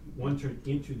 One turned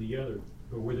into the other,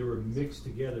 but where they were mixed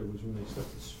together was when they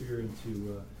stuck the spear into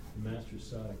the master's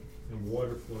side, and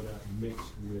water flowed out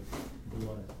mixed with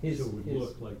blood. So it would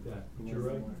look like that. But you're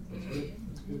right. That's good.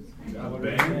 That's good. Good job, What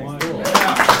Ben. a wine.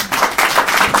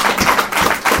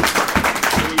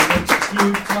 We let you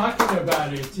keep talking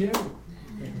about it too.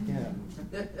 Yeah.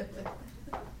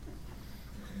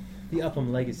 The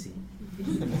Upham legacy.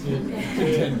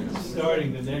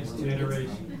 Starting the next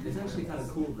generation. It's actually kind of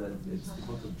cool that it's the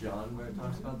Book of John where it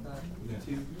talks about that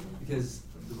too, because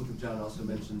the Book of John also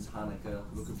mentions Hanukkah.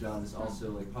 The Book of John is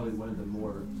also like probably one of the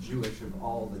more Jewish of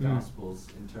all the Gospels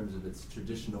in terms of its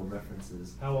traditional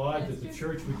references. How odd that the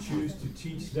church would choose to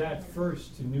teach that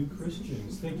first to new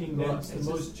Christians, thinking Well, that's the it's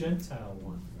most Gentile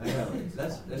one. I know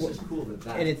that's just cool that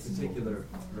And it's- particular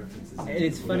reference is. And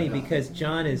it's funny because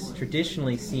John is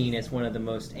traditionally seen as one of the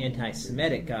most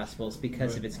anti-Semitic Gospels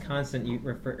because of its constant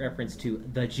reference to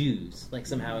the Jews, like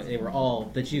somehow they were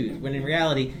all the Jews, when in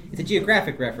reality it's a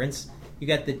geographic reference. You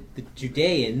got the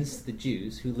Judeans, the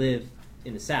Jews, who live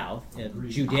in the south of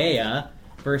Judea,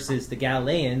 versus the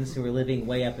Galileans who are living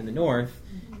way up in the north.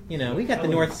 You know, we got the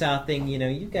north-south thing. You know,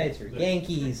 you guys are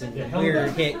Yankees and we're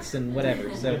Hicks and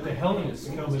whatever. So the Hellenists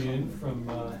coming in from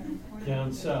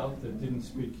down south that didn't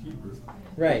speak Hebrew.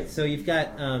 right. So you've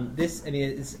got this. I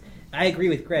mean, I agree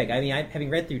with Greg. I mean, having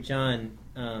read through John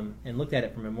and looked at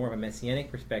it from a more of a messianic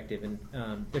perspective, and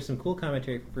there's some cool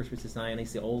commentary for First versus Zion. At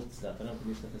least the old stuff. I don't think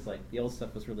new stuff is like the old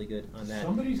stuff was really good on that.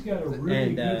 Somebody's got a really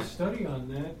And, good study on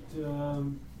that.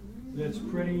 That's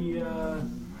pretty.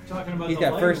 Talking about He's the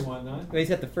got light first. and whatnot. Well, he's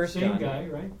got the first Same John. guy,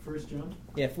 right? First John.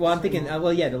 Yeah. Well, I'm thinking.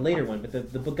 Well, yeah, the later one, but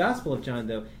the Gospel of John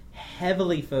though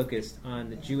heavily focused on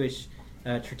the Jewish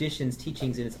traditions,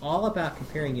 teachings, and it's all about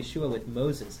comparing Yeshua with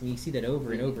Moses. I mean, you see that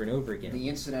over and over and over again. The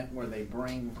incident where they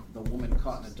bring the woman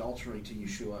caught in adultery to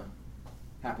Yeshua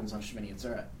happens on Shemini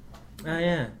Atzeret. Oh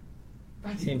yeah.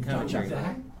 Same John commentary. chapter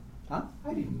that? Huh?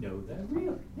 I didn't know that.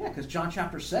 Really? Yeah, because John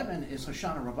chapter 7 is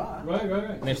Hoshana Rabbah. Right.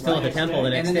 And they're still at the temple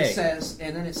the next And then day.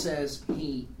 it says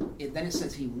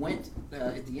he went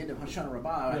at the end of Hoshana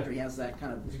Rabbah after he has that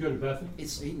kind of. Did you go to Bethany?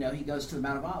 He goes to the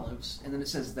Mount of Olives, and then it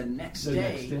says the next The day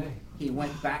next day. he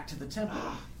went back to the temple,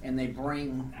 and they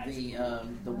bring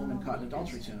the woman caught in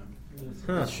adultery to him.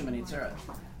 Huh. That's Shemini Atzeret.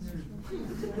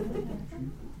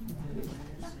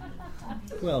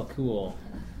 Well, cool.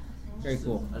 Very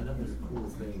cool. Another cool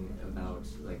thing about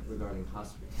regarding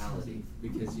hospitality,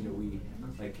 because we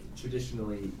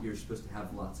traditionally you're supposed to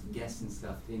have lots of guests and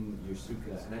stuff in your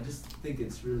sukkah, and I just think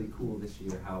it's really cool this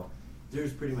year how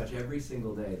there's pretty much every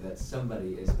single day that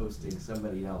somebody is hosting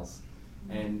somebody else,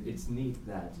 and it's neat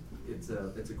that it's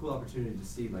a cool opportunity to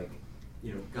see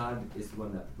God is the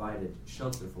one that provided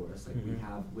shelter for us.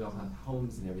 We all have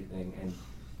homes and everything, and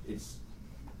it's.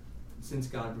 Since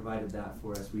God provided that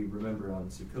for us, we remember on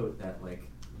Sukkot that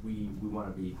we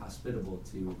want to be hospitable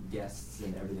to guests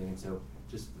and everything, and so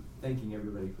just thanking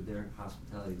everybody for their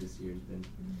hospitality this year has been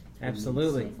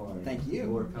Absolutely. so far. Thank you.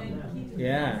 More coming.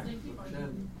 Yeah.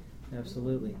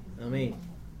 Absolutely. Amen.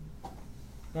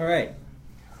 All right.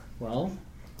 Well,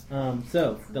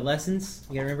 so the lessons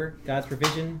you gotta remember: God's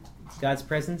provision, God's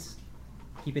presence.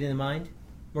 Keep it in mind.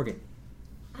 Morgan.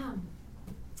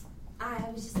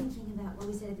 I was just thinking about what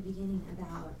we said at the beginning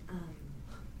about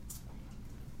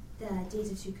the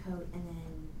days of Sukkot and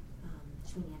then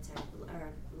Shmini Atzeret are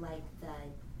like the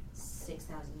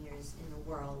 6,000 years in the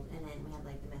world, and then we have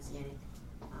like the Messianic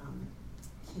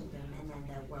kingdom and then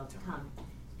the world to come.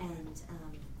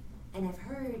 And I've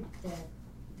heard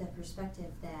the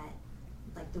perspective that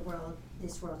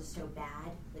this world is so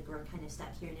bad, we're kind of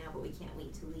stuck here now, but we can't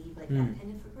wait to leave, that kind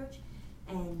of approach.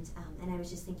 And I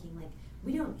was just thinking,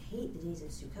 we don't hate the days of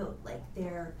Sukkot.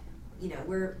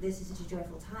 This is such a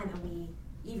joyful time, and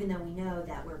even though we know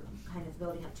that we're kind of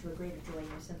building up to a greater joy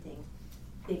or something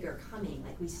bigger coming,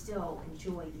 we still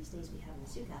enjoy these days we have in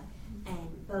Sukkah.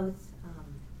 And both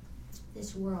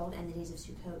this world and the days of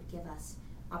Sukkot give us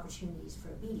opportunities for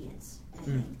obedience, I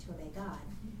think, to obey God.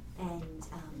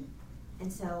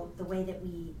 And so the way that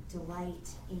we delight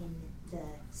in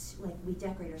we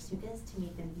decorate our sukkahs to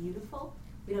make them beautiful.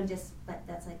 We don't but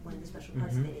that's one of the special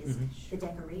parts of it is the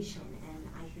decoration. And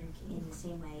I think in the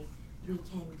same way we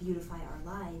can beautify our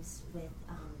lives with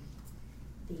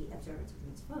the observance of the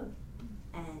mitzvot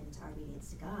and our obedience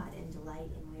to God and delight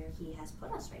in where He has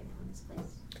put us right now in this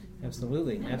place.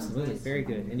 Absolutely, absolutely, very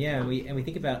good. And yeah, we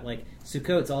think about like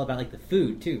Sukkot. It's all about like the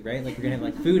food too, right? Like we're gonna have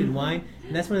like food and wine,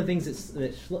 and that's one of the things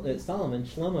that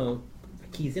Shlomo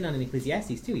keys in on in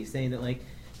Ecclesiastes too. He's saying that like,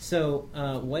 so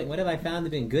what have I found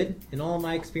to be good in all of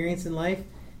my experience in life?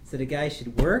 It's that a guy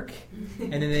should work,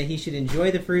 and then that he should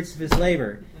enjoy the fruits of his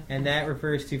labor, and that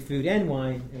refers to food and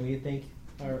wine. And we thank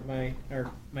my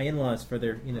in-laws for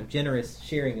their generous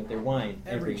sharing of their wine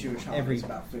Every Jewish holiday is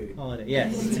about food. Holiday.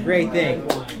 Yes, it's a great thing.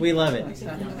 We love it.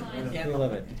 We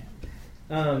love it.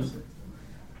 Looks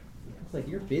like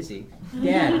you're busy.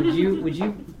 Dad, would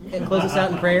you close us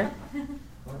out in prayer?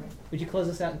 Would you close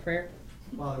us out in prayer?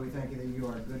 Father, we thank you that you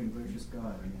are a good and gracious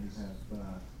God, and you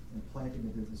have implanted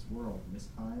into this world, in this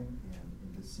time, and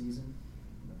in this season,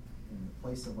 in the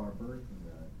place of our birth, and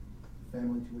the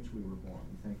family to which we were born.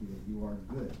 We thank you that you are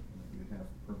good, and that you have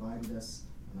provided us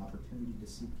an opportunity to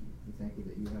seek you. We thank you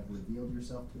that you have revealed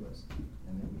yourself to us,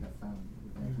 and that we have found you.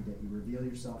 We thank you that you reveal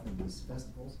yourself in these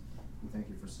festivals. We thank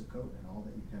you for Sukkot and all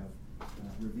that you have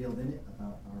revealed in it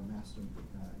about our Master,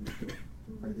 Yeshua.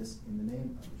 We pray this in the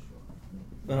name of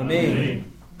Yeshua. Amen.